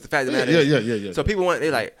tweet because the fact of the matter is, yeah. So people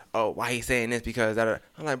they like, oh, why he saying this? Because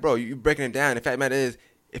I'm like, bro, you breaking it down. The fact of the matter is,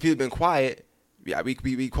 if he'd been quiet,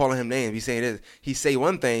 we calling him names. We saying this. He say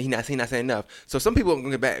one thing, he not saying enough. So some people are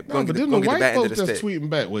gonna get back. But then the white folks just tweeting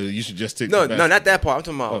back. Well, you should just take. No, not that part. I'm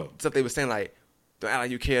talking about stuff they were saying like, don't act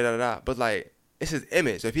like you care, da da da. But like, it's his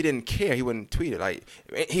image. So if he didn't care, he wouldn't tweet it. Like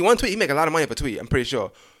he one tweet, he make a lot of money for a tweet. I'm pretty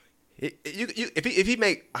sure. If he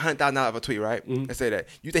make $100,000 of a tweet, right? And say that,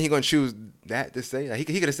 you think he gonna choose that to say? Like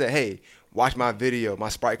he could have said, hey, watch my video, my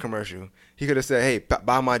Sprite commercial. He could have said, hey,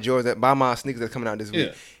 buy my Jordans, buy my sneakers that's coming out this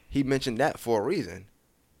week. He mentioned that for a reason.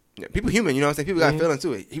 People human, you know what I'm saying? People got feelings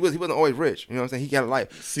too. He wasn't always rich, you know what I'm saying? He got a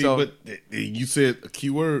life. See, but you said a key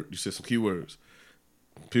word. You said some key words.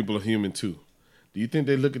 People are human too. Do you think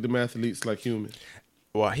they look at them athletes like human?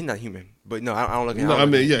 Well, he's not human, but no, I don't look at him. No, I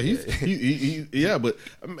mean, yeah, he but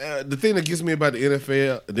the thing that gets me about the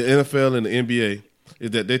NFL and the NBA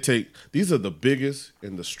is that these are the biggest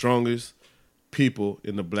and the strongest people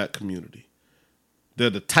in the black community. They're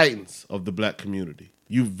the titans of the black community.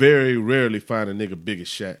 You very rarely find a nigga big as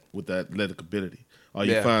Shaq with the athletic ability, or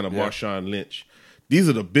you find a Marshawn Lynch. These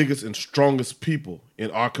are the biggest and strongest people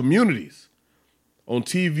in our communities on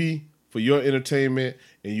TV for your entertainment,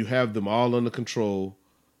 and you have them all under control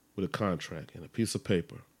with a contract and a piece of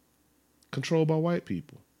paper, controlled by white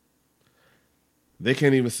people. They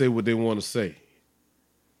can't even say what they want to say.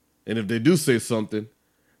 And if they do say something,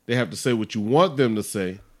 they have to say what you want them to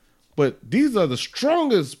say. But these are the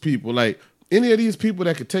strongest people. Like any of these people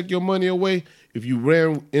that could take your money away, if you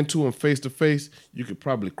ran into them face to face, you could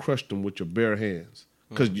probably crush them with your bare hands.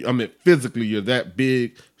 Because, physically you're that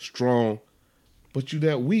big, strong, but you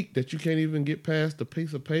that weak that you can't even get past the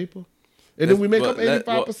piece of paper. And then we make up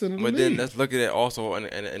 85% of the league. But then let's look at it also in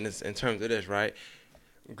terms of this, right?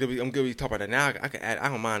 I'm good we talk about that. Now I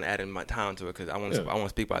don't mind adding my time to it because I want to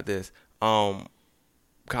speak about this. Colin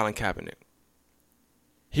Kaepernick.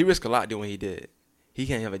 He risked a lot doing what he did. He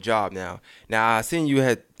can't have a job now. Now, I seen you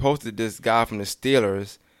had posted this guy from the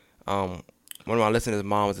Steelers. One of my listeners'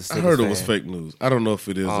 mom was a Steelers I heard fan. it was fake news. I don't know if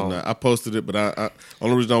it is or not. I posted it, but I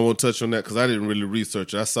only reason I won't touch on that because I didn't really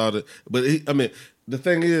research it. I saw it. But, the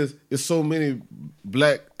thing is, it's so many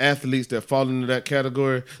black athletes that fall into that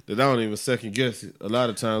category that I don't even second guess it. A lot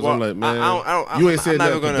of times, I'm like, man, you ain't said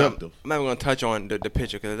that productive. I'm not even going to touch on the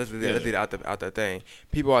picture because let's leave it out the thing.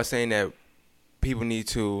 People are saying that people need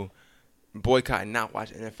to boycott and not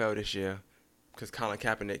watch NFL this year because Colin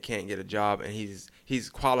Kaepernick can't get a job and he's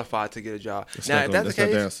qualified to get a job. Now, if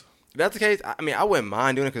that's the case, I wouldn't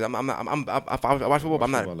mind doing it because I watch football, but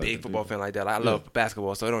I'm not a big football fan like that. Like, I love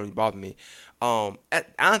basketball, so it don't really bother me. I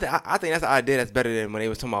think that's an idea that's better than when they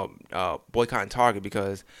was talking about boycotting Target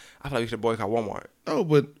because I feel like we should boycott Walmart. No,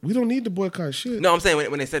 but we don't need to boycott shit. No, I'm saying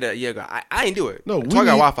when they said that a year ago, I ain't do it. No, Target got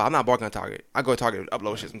Wi-Fi. I'm not boycotting Target. I go to Target to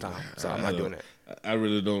upload shit sometimes, so I'm not doing that. I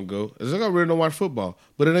really don't go. It's like I really don't watch football,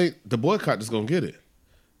 but it ain't the boycott that's gonna get it.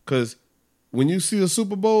 Because when you see a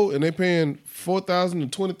Super Bowl and they paying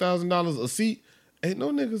 $4,000 to $20,000 a seat, ain't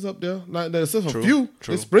no niggas up there. Not except for a few.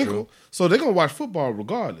 They sprinkle, so they're gonna watch football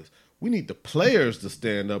regardless. We need the players to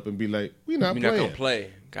stand up and be like, we're not gonna play.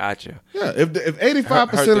 Gotcha. Yeah, if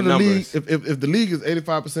 85% of the league, if the league is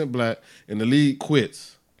 85% black and the league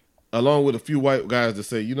quits, along with a few white guys that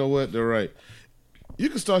say, you know what, they're right. You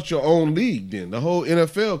can start your own league then. The whole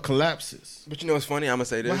NFL collapses. But you know what's funny? I'm gonna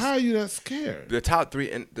say this. But how are you not scared? The top three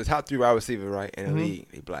wide receivers, right, in the league,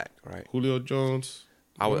 they black, right? Julio Jones.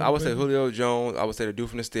 I would say Julio Jones. I would say the dude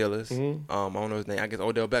from the Steelers. I don't know his name. I guess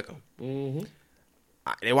Odell Beckham.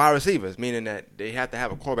 They wide receivers, meaning that they have to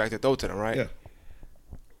have a quarterback to throw to them, right? Yeah.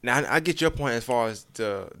 Now I get your point as far as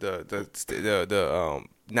the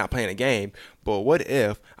not playing a game, but what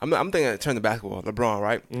if I'm thinking in terms of basketball, LeBron,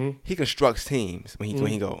 right? He constructs teams when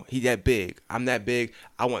he go. He that big. I'm that big.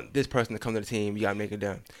 I want this person to come to the team. You gotta make it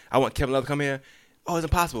done. I want Kevin Love to come here. Oh, it's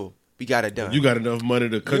impossible. We got it done. You got enough money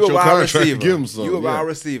to cut You a your wide contract receiver. and give him some. You a wide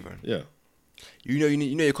receiver. Yeah. You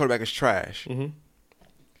know your quarterback is trash.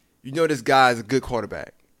 You know this guy is a good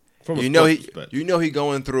quarterback. From a You know sports perspective. he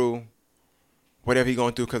going through whatever he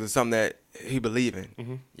going through because it's something that he believe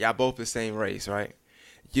in. Y'all both the same race, right?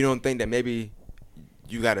 You don't think that maybe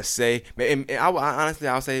you gotta say? And honestly,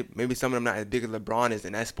 I'll say maybe some of them not as big as LeBron is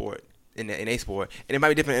in that sport, in a sport, and it might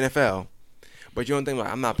be different in NFL. But you don't think like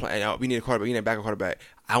I'm not playing. We need a quarterback. We need a backup quarterback.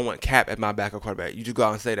 I want Cap as my backup quarterback. You just go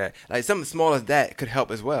out and say that. Like something small as that could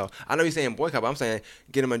help as well. I know you're saying boycott, but I'm saying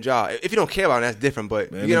get him a job. If you don't care about him, that's different.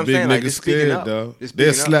 But Man, you know what I'm saying? Like just speaking scared, up. dog. Just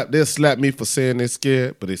They'll speaking up. slap me for saying they're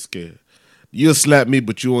scared, but they're scared. You'll slap me,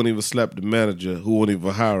 but you won't even slap the manager who won't even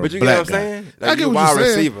hire a But you get black what I'm guy. saying? Like, I get you what wide you're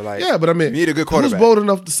saying. receiver, like, yeah, but I mean, you need a good quarterback. Who's bold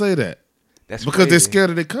enough to say that? That's because they're crazy. scared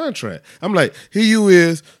of their contract. I'm like, here you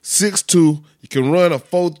is, 6'2", you can run a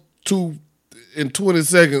 4.2 in 20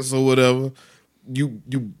 seconds or whatever. You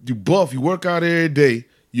buff, you work out every day,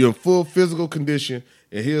 you're in full physical condition,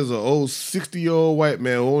 and here's an old 60-year-old white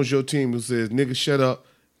man who owns your team who says, nigga, shut up,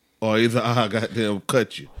 or either I goddamn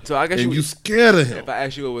cut you. So I guess and you scared of him. If I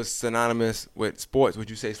asked you what was synonymous with sports, would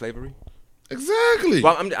you say slavery? Exactly.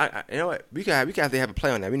 Well, you know what? We can have a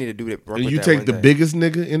play on that. We need to do that. And you take the biggest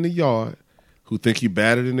nigga in the yard who think he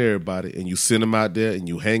better than everybody, and you send him out there and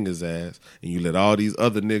you hang his ass, and you let all these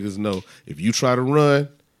other niggas know, if you try to run,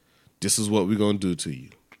 this is what we're going to do to you.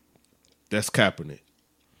 That's Kaepernick.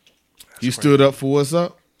 He stood up for what's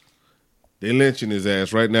up. They lynching his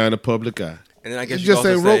ass right now in the public eye. And then I guess it you just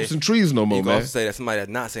also ain't say, ropes and trees no more, you can man. also say that somebody that's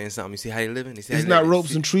not saying something. You see how they living? You see how It's they not living?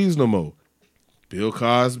 ropes and trees no more. Bill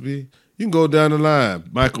Cosby. You can go down the line.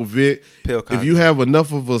 Michael Vick. Bill Cosby. If you have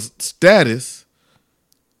enough of a status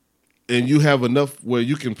and you have enough where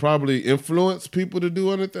you can probably influence people to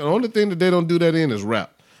do anything, the only thing that they don't do that in is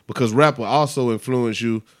rap. Because rap will also influence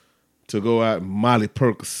you to go out and Molly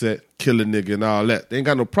Percocet, kill a nigga and all that. They ain't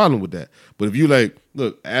got no problem with that. But if you like,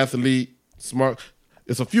 look, athlete, smart,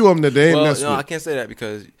 it's a few of them that they ain't Well, mess no, with. I can't say that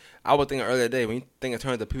because I was thinking earlier today when you think in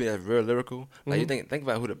terms of people that's real lyrical, like you think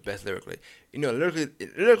about who the best lyrically. You know,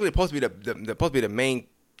 lyrically supposed to be the main.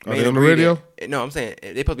 Are main they on the ingredient. radio? No, I'm saying they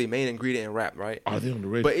supposed to be main ingredient in rap, right? Are they on the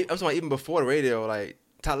radio? But I'm talking even before the radio, like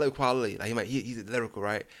Talib Kweli, like he's lyrical,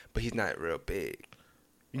 right? But he's not real big.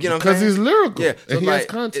 You get what I'm Because saying? he's lyrical. Yeah, and he like, has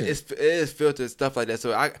content. It is filtered stuff like that.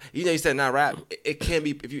 So you said not rap. It can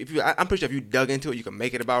be if you. I'm pretty sure if you dug into it, you can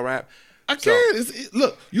make it about rap. I can.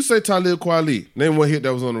 Look, you say Talib Kweli. Name one hit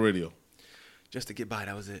that was on the radio. Just to get by,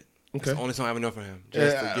 that was it. Okay. That's the only song I ever know from him.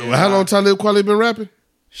 Just to get How by. long Talib Kweli been rapping?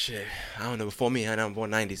 Shit, I don't know. Before me, I'm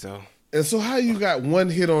born '90, so. And so how you got one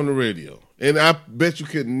hit on the radio? And I bet you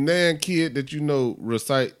couldn't nan kid that you know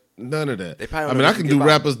recite none of that. They probably I don't mean, know I if can you do get by.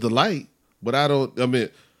 Rapper's Delight, but I don't. I mean,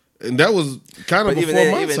 and that was kind of But before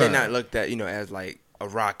even my then, time. they're not looked at, as like a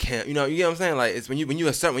rock camp. You know what I'm saying? Like it's when you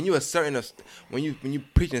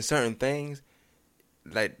preaching certain things,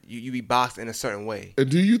 like you be boxed in a certain way.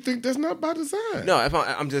 Do you think that's not by design? No, if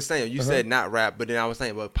I'm just saying. You said not rap, but then I was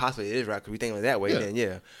saying, well, possibly it is rap because we think of it that way. Yeah. Then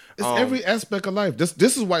yeah, It's every aspect of life.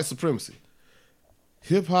 This is white supremacy.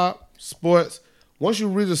 Hip hop, sports. Once you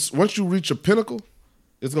reach a pinnacle,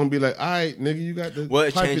 it's gonna be like, all right, nigga, you got to. Well,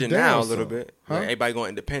 it's pipe it changing down now a some. little bit. Huh? Like, everybody going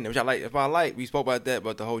independent, which I like. If I like, we spoke about that,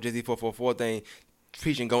 about the whole Jay-Z 444 thing,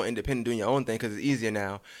 preaching going independent, doing your own thing because it's easier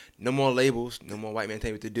now. No more labels, no more white man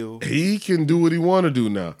telling you what to do. He can do what he want to do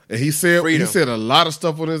now, and he said Freedom. a lot of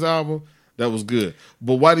stuff on his album that was good.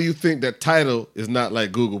 But why do you think that title is not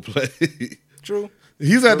like Google Play? True.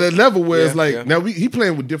 He's at that level where it's Yeah, like yeah. now he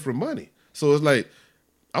playing with different money, so it's like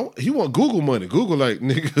he want Google money. Google like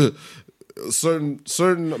nigga.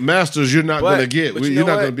 Certain masters you're not gonna get. but you You're know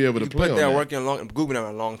not what? gonna be able to You play put on that that. working along Google now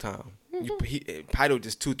a long time. Tidal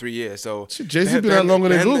just 2-3 years. So Shit, Jay-Z been out longer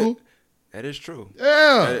than Google. That is true.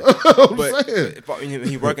 Yeah, I'm But saying. when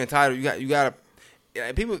he working Tidal, you gotta.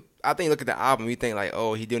 Yeah, people, I think look at the album, you think like,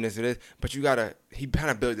 oh, he doing this or this, but he kind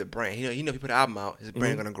of built the brand. He know if he put an album out, his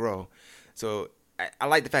brand gonna grow. So I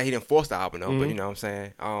like the fact he didn't force the album though, but you know what I'm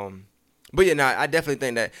saying. But yeah, no, I definitely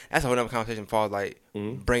think that's a whole other conversation. For like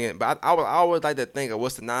bringing, but I always like to think of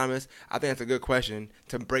what's synonymous. I think that's a good question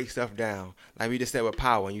to break stuff down. Like we just said with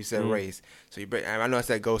power, and you said race. So you break. I know I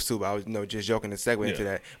said ghost too, but I was just joking to segue into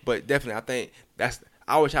that. But definitely, I think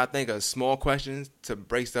I always try to think of small questions to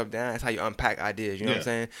break stuff down. That's how you unpack ideas. You know what I'm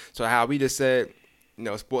saying? So how we just said,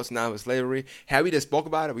 sports synonymous with slavery. Had we just spoke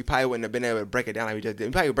about it, we probably wouldn't have been able to break it down like we just did.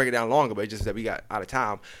 We probably would break it down longer, but it's just that we got out of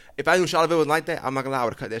time. If I knew Charlottesville was like that, I'm not gonna lie, I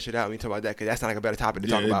would have cut that shit out when we talk about that because that's not like a better topic to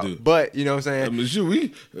talk about. Do. But you know what I'm saying? I mean, shit,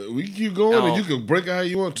 we keep going and you can break it how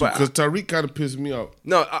you want to because Tariq kind of pissed me off.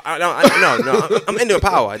 No, no. I'm into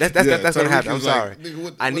power. That's gonna happen. I'm sorry.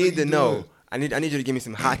 Nigga, I need to know. I need you to give me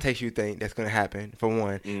some hot takes you think that's gonna happen for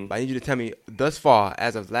one. But I need you to tell me thus far,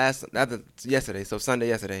 as of yesterday, so Sunday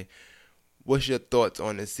yesterday, what's your thoughts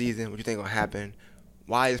on this season? What you think gonna happen?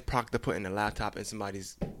 Why is Proctor putting a laptop in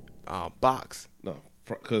somebody's box? No,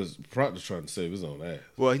 because Proctor's trying to save his own ass.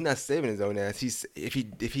 Well, he's not saving his own ass. If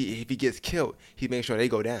he gets killed, he makes sure they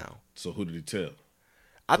go down. So who did he tell?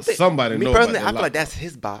 I think somebody know about that I feel like that's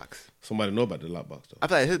his box. Somebody know about the lockbox though. I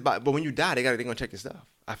feel like his box, but when you die, they're gonna check your stuff.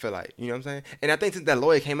 I feel like, you know what I'm saying? And I think since that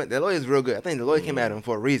lawyer came at, that lawyer's real good. I think the lawyer came at him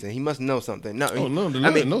for a reason. He must know something. The lawyer knows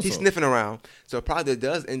he's something. sniffing around. So Proctor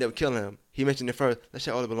does end up killing him. He mentioned it first. Let's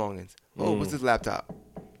check all the belongings. Oh, what's this laptop?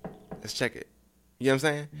 Let's check it. You know what I'm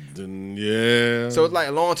saying? Then yeah. So it's like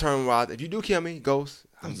long term wise. If you do kill me, Ghost,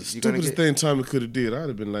 the stupidest thing Tommy could have did. I'd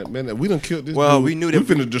have been like, man, we done killed this. Well, dude. we knew that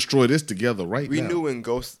we finna destroy this together now. We knew when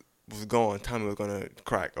Ghost was gone, Tommy was gonna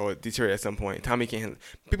crack or deteriorate at some point. Tommy can't handle.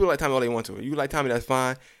 People like Tommy all they want to. You like Tommy, that's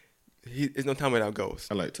fine. There's no Tommy without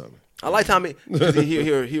Ghost. I like Tommy. I like Tommy because he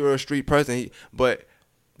a street person. But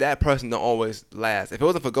that person don't always last. If it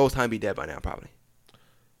wasn't for Ghost, Tommy be dead by now probably.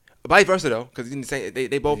 Vice versa though, because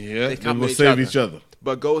they both they complement save each other.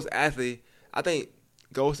 But Ghost actually, I think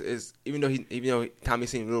Ghost is even though Tommy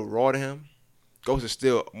seemed a little raw to him, Ghost is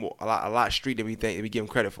still a lot street than we give him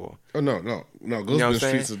credit for. Oh no, Ghost you know what I'm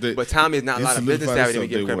streets saying? But Tommy is not a lot of business savvy than we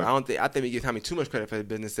give him credit. I think we give Tommy too much credit for his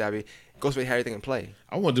business savvy. Ghost really had everything in play.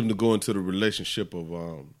 I want them to go into the relationship of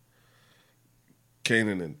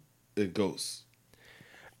Kanan and Ghost.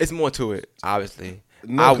 It's more to it, obviously.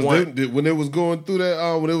 No, when they was going through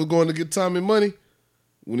that, when they was going to get Tommy money,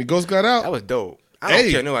 when the Ghost got out, that was dope. I don't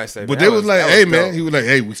care nobody say. But they was like, hey man, he was like,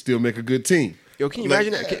 hey, we still make a good team. Yo, can you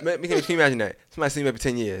imagine that? Can you imagine that? Somebody see me for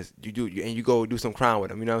 10 years, you go do some crime with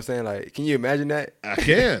them. You know what I'm saying? Like, can you imagine that? I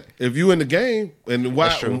can. If you in the game, and why?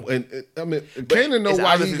 That's true. And I mean, Kanan know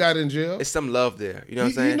why he got in jail. It's some love there. You know what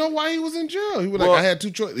I'm saying? You know why he was in jail? He was like, I had two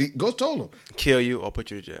choices. Ghost told him, kill you or put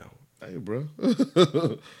you to jail. Hey, bro.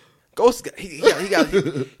 Ghost, he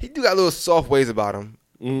do got little soft ways about him.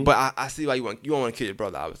 But I see why you don't want to kill your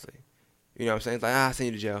brother, obviously. You know what I'm saying? It's like, I'll send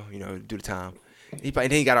you to jail, do the time.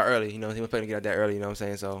 Then he got out early, he was planning to get out there early, you know what I'm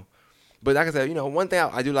saying? So, but like I said, one thing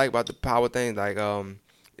I do like about the power thing, like,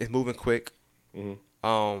 it's moving quick.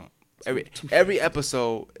 Every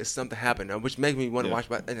episode is something happening, which makes me want to watch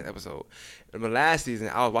the next episode. In the last season,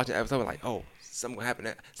 I was watching the episode, like, oh, something gonna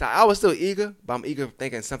happen. So I was still eager, but I'm eager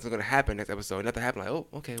thinking something's gonna happen next episode. Nothing happened. Like, oh,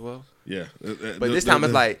 okay, well, yeah. But this time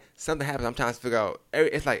it's like something happens. I'm trying to figure out.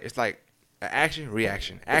 It's like an action,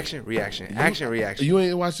 reaction, action, reaction, action, reaction. You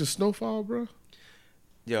ain't watching Snowfall, bro?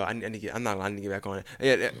 Yo, I need to get back on it.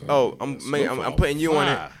 Yeah. I'm putting you on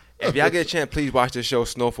it. If y'all get a chance, please watch this show,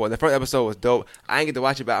 Snowfall. The first episode was dope. I didn't get to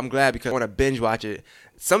watch it, but I'm glad because I want to binge watch it.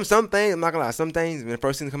 Some things, I'm not gonna lie, some things when the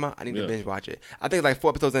first season come out, I need to binge watch it. I think it's like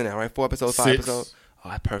 4 episodes in there, right? 4 episodes, 5 episodes. Oh,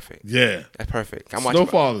 that's perfect. Yeah, that's perfect.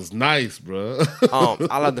 Snowfall is nice, bro.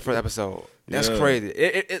 I love the first episode. That's crazy.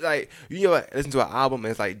 It's like listen to an album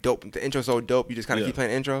and it's like dope. The intro's so dope. You just kind of keep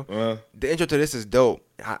playing the intro. The intro to this is dope.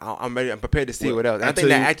 I'm ready. I'm prepared to see what else. And I think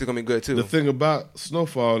that actor's gonna be good too. The thing about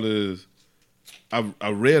Snowfall is, I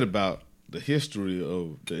read about the history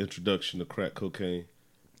of the introduction of crack cocaine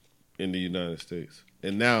in the United States,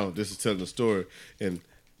 and now this is telling the story. And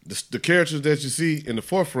the characters that you see in the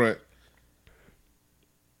forefront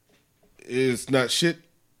is not shit.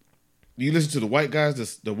 You listen to the white guys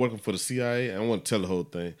that's working for the CIA. I don't want to tell the whole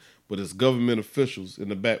thing, but it's government officials in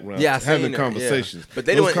the background having conversations. Yeah. But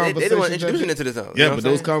they don't want introducing into this. Yeah, but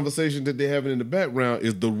those conversations that they're having in the background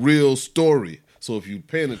is the real story. So if you're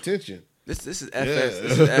paying attention. This is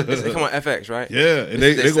FX. This come on FX, right? Yeah, and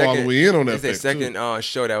they go all the way in on FX. It's their second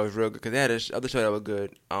show that was real good because they had this other show that was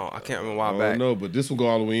good. I can't remember a while back. No, but this will go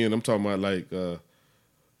all the way in. I'm talking about like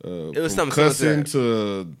It was from something cussing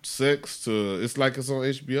similar to sex to it's like it's on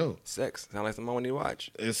HBO. Sex. Sound like something I need to watch.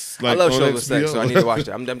 It's like I love on shows with sex, HBO. so I need to watch it.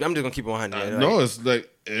 I'm just gonna keep it 100. No, it's like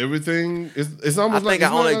everything. It's I almost think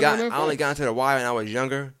like I only it's not like on got Netflix. into The Wire when I was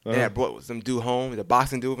younger. They Uh-huh. had brought some dude home, the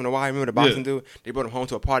boxing dude from The Wire. Remember the boxing Yeah. dude? They brought him home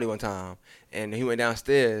to a party one time, and he went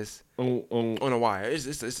downstairs on The Wire. It's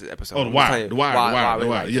an episode. Oh, the I'm Wire, telling you, the Wire.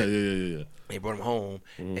 like Yeah, it. yeah. They brought him home,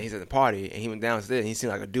 and he's at the party, and he went downstairs, and he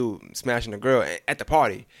seemed like a dude smashing a girl at the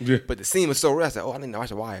party. Yeah. But the scene was so real. I said, "Oh, I need to watch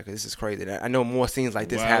The Wire because this is crazy." I know more scenes like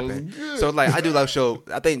this Wow, happen. it was good. So like, I do love shows.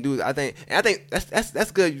 I think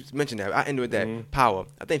that's good. You mentioned that. I ended with that Power.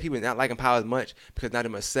 I think people not liking Power as much because not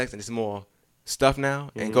as much sex and it's more stuff now,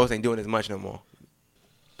 and Ghost ain't doing as much no more.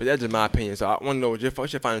 But that's just my opinion. So I want to know what's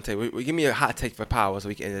your final take. Give me a hot take for Power so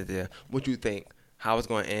we can end it there. What you think? How it's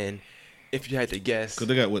going to end? If you had to guess, Because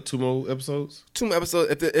they got, what, 2 more episodes? 2 more episodes.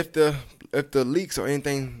 If the leaks or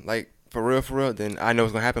anything like for real, then I know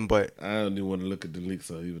it's gonna happen. But I don't even want to look at the leaks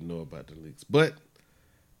or even know about the leaks. But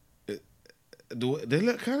they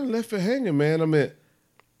kind of left it hanging, man. I mean,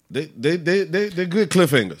 they're good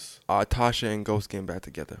cliffhangers. Tasha and Ghost getting back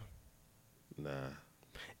together. Nah.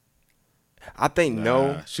 I think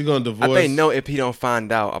no. She gonna divorce. I think no if he don't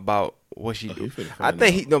find out about what she he do. finna I find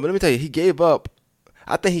think out. he no. But let me tell you, he gave up.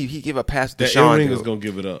 I think he gave up past That Deshaun. earring dude. is gonna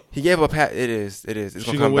give it up. He gave up. It is. It's She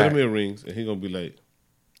gonna gonna come wear back. them earrings, and he gonna be like,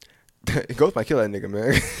 Ghost might kill that nigga,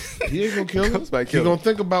 man. he ain't gonna kill him. Ghost might He kill gonna him.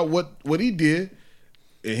 think about what he did,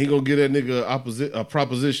 and he gonna give that nigga a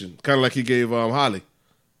proposition, kind of like he gave Holly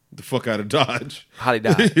the fuck out of Dodge. Holly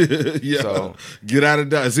died. Yeah, So- get out of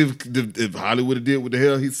Dodge. See, if Holly would have did what the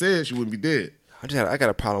hell he said, she wouldn't be dead. I got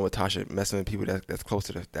a problem with Tasha messing with people that's close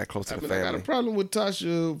to the I got a family. problem with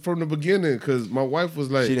Tasha from the beginning because my wife was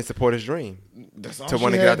like, She didn't support his dream. that's all to she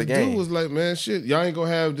wanna had get out to the game. do was like, man, shit, y'all ain't gonna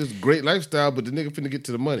have this great lifestyle, but the nigga finna get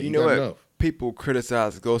to the money. You He know got what? enough. People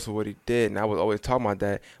criticize Ghost for what he did, and I was always talking about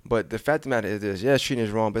that. But the fact of the matter is this: yes, cheating is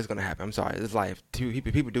wrong, but it's gonna happen. I'm sorry, it's life.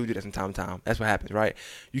 People do that from time to time. That's what happens, right?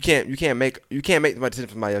 You can't make somebody decision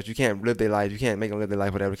for somebody else. You can't live their life. You can't make them live their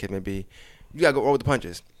life, whatever the case may be. You gotta go roll with the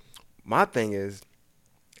punches. My thing is,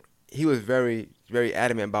 he was very, very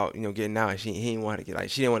adamant about getting out. And he didn't want to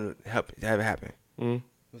she didn't want to have it happen. Mm.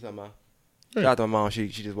 What's up, mom? Hey. Shout out to my mom. She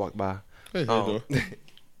just walked by. Hey, how you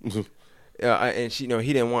doing? And she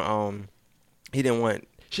he didn't want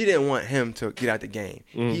she didn't want him to get out the game.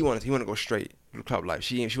 He wanted to go straight to the club life.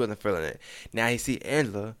 She wasn't feeling it. Now he see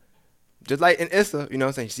Angela, just like in Issa, you know what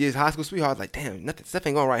I'm saying? She see his high school sweetheart, like, damn, stuff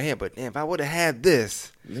ain't going right here, but damn, if I would have had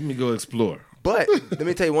this. Let me go explore. But let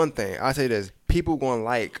me tell you one thing. I'll say this. People gonna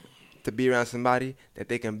like to be around somebody that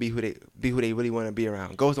they can be who they really want to be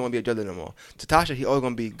around. Ghost don't want to be a judge no more. To Tasha, he always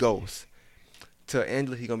gonna be Ghost. To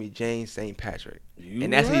Angela, he gonna be James St. Patrick.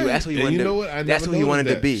 And that's who he wanted you know what? I that's never who he wanted noticed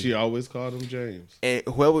to that. be. She always called him James. And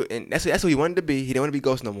that's who he wanted to be. He didn't want to be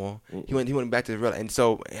Ghost no more. He went back to his real. And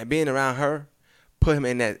so being around her put him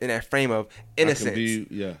in that frame of innocence.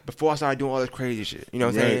 Before I started doing all this crazy shit, you know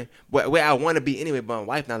what I'm saying? Where I want to be anyway, but my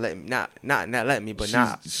wife not letting me,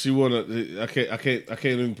 but She wanna. I can't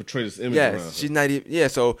even portray this image around her. she's not even. Yeah,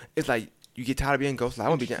 so it's like you get tired of being Ghost. Like, I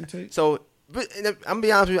want to be. take? So, but I'm gonna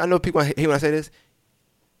be honest with you. I know people hate when I say this.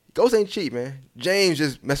 Ghost ain't cheap, man. James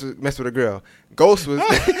just messed with a girl. Ghost was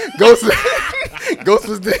Ghost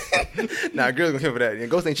was there. Nah, girls gonna kill for that. Yeah,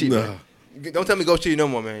 Ghost ain't cheap, man. Don't tell me Ghost cheated no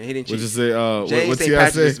more, man. He didn't cheat. What you say? James what St. T.I.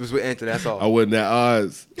 Patrick say? was with Enter. That's all. I wasn't at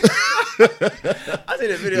odds. I seen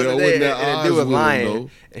the video Yeah, the I other day, wasn't and at the odds dude was with him, lying, though.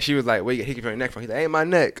 and she was like, "Where you he keep your neck from?" He's like, "Ain't my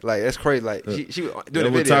neck." Like that's crazy. Like she was doing That's the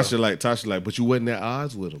what video. Tasha like, but you wasn't at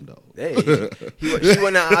odds with him though. Hey, she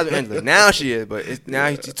wasn't at odds with Angela. Now she is, but now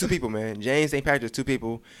it's two people, man. James St. Patrick is two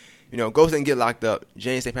people. You know, Ghost didn't get locked up.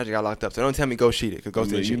 James St. Patrick got locked up. So don't tell me Ghost cheated because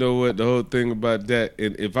Ghost didn't You cheat. know what? The whole thing about that,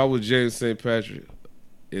 and if I was James St. Patrick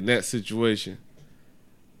in that situation,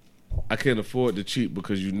 I can't afford to cheat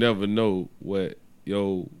because you never know what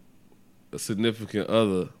your significant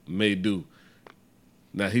other may do.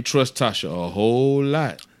 Now he trusts Tasha a whole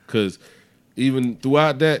lot because even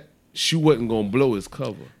throughout that, she wasn't gonna blow his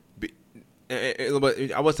cover. But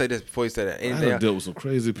I would say this before you say that. I done dealt with some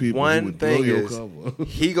crazy people who One would blow thing your is, cover.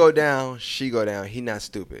 he go down, she go down. He not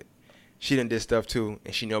stupid. She done did stuff too,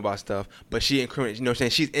 and she know about stuff, but she incriminates. You know what I'm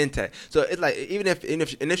saying? She's intact. So it's like even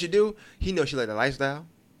if she do, he know she like the lifestyle.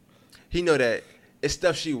 He know that it's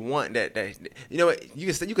stuff she want that you know what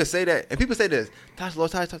you can say that, and people say this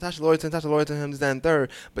Tasha loyal to him, this, that, and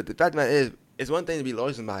third. But the fact of the matter is, it's one thing to be loyal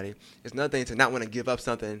to somebody. It's another thing to not want to give up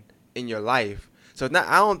something in your life. So it's not.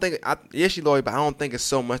 I don't think. Yes, she loyal, but I don't think it's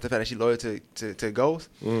so much the fact that she loyal to Ghost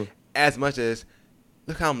as much as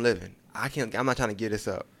look how I'm living. I'm not trying to give this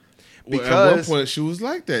up. because at one point she was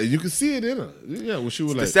like that. You could see it in her. Yeah, when she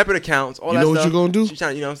was the like, separate accounts, all you that know stuff. what you gonna do? She's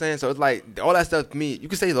trying, you know what I'm saying? So it's like all that stuff to me. You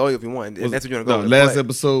can say loyal if you want. If that's what you want to go. No, last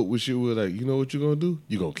episode when she was like, you know what you gonna do?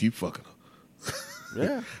 You gonna keep fucking her.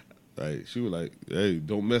 Yeah. Like she was like, hey,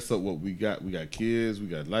 don't mess up what we got. We got kids. We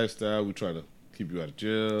got lifestyle. We trying to keep you out of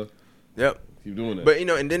jail. Yep. Keep doing that. But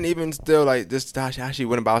and then even still, like this, how she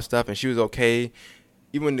went about stuff, and she was okay.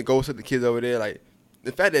 Even when the ghost of the kids over there, like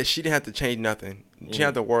the fact that she didn't have to change nothing, she didn't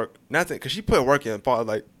have to work nothing, because she put work in, part of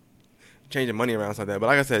like changing money around something. But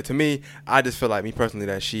like I said, to me, I just feel like me personally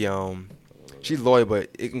that she's loyal, but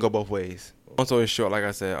it can go both ways. Long story short, like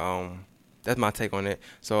I said, that's my take on it.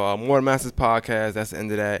 So More Than Masters podcast. That's the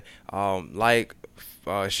end of that. Like,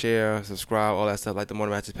 share, subscribe, all that stuff. Like the More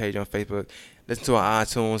Than Masters page on Facebook. Listen to our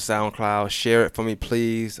iTunes, SoundCloud. Share it for me,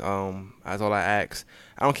 please. That's all I ask.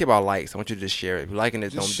 I don't care about likes. I want you to just share it. If you're liking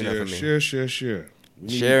it, just don't do nothing for me. Share.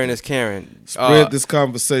 Sharing is caring. Spread this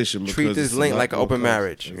conversation. Treat this link like an open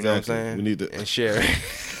marriage. Exactly. You know what I'm saying? We need to and share it.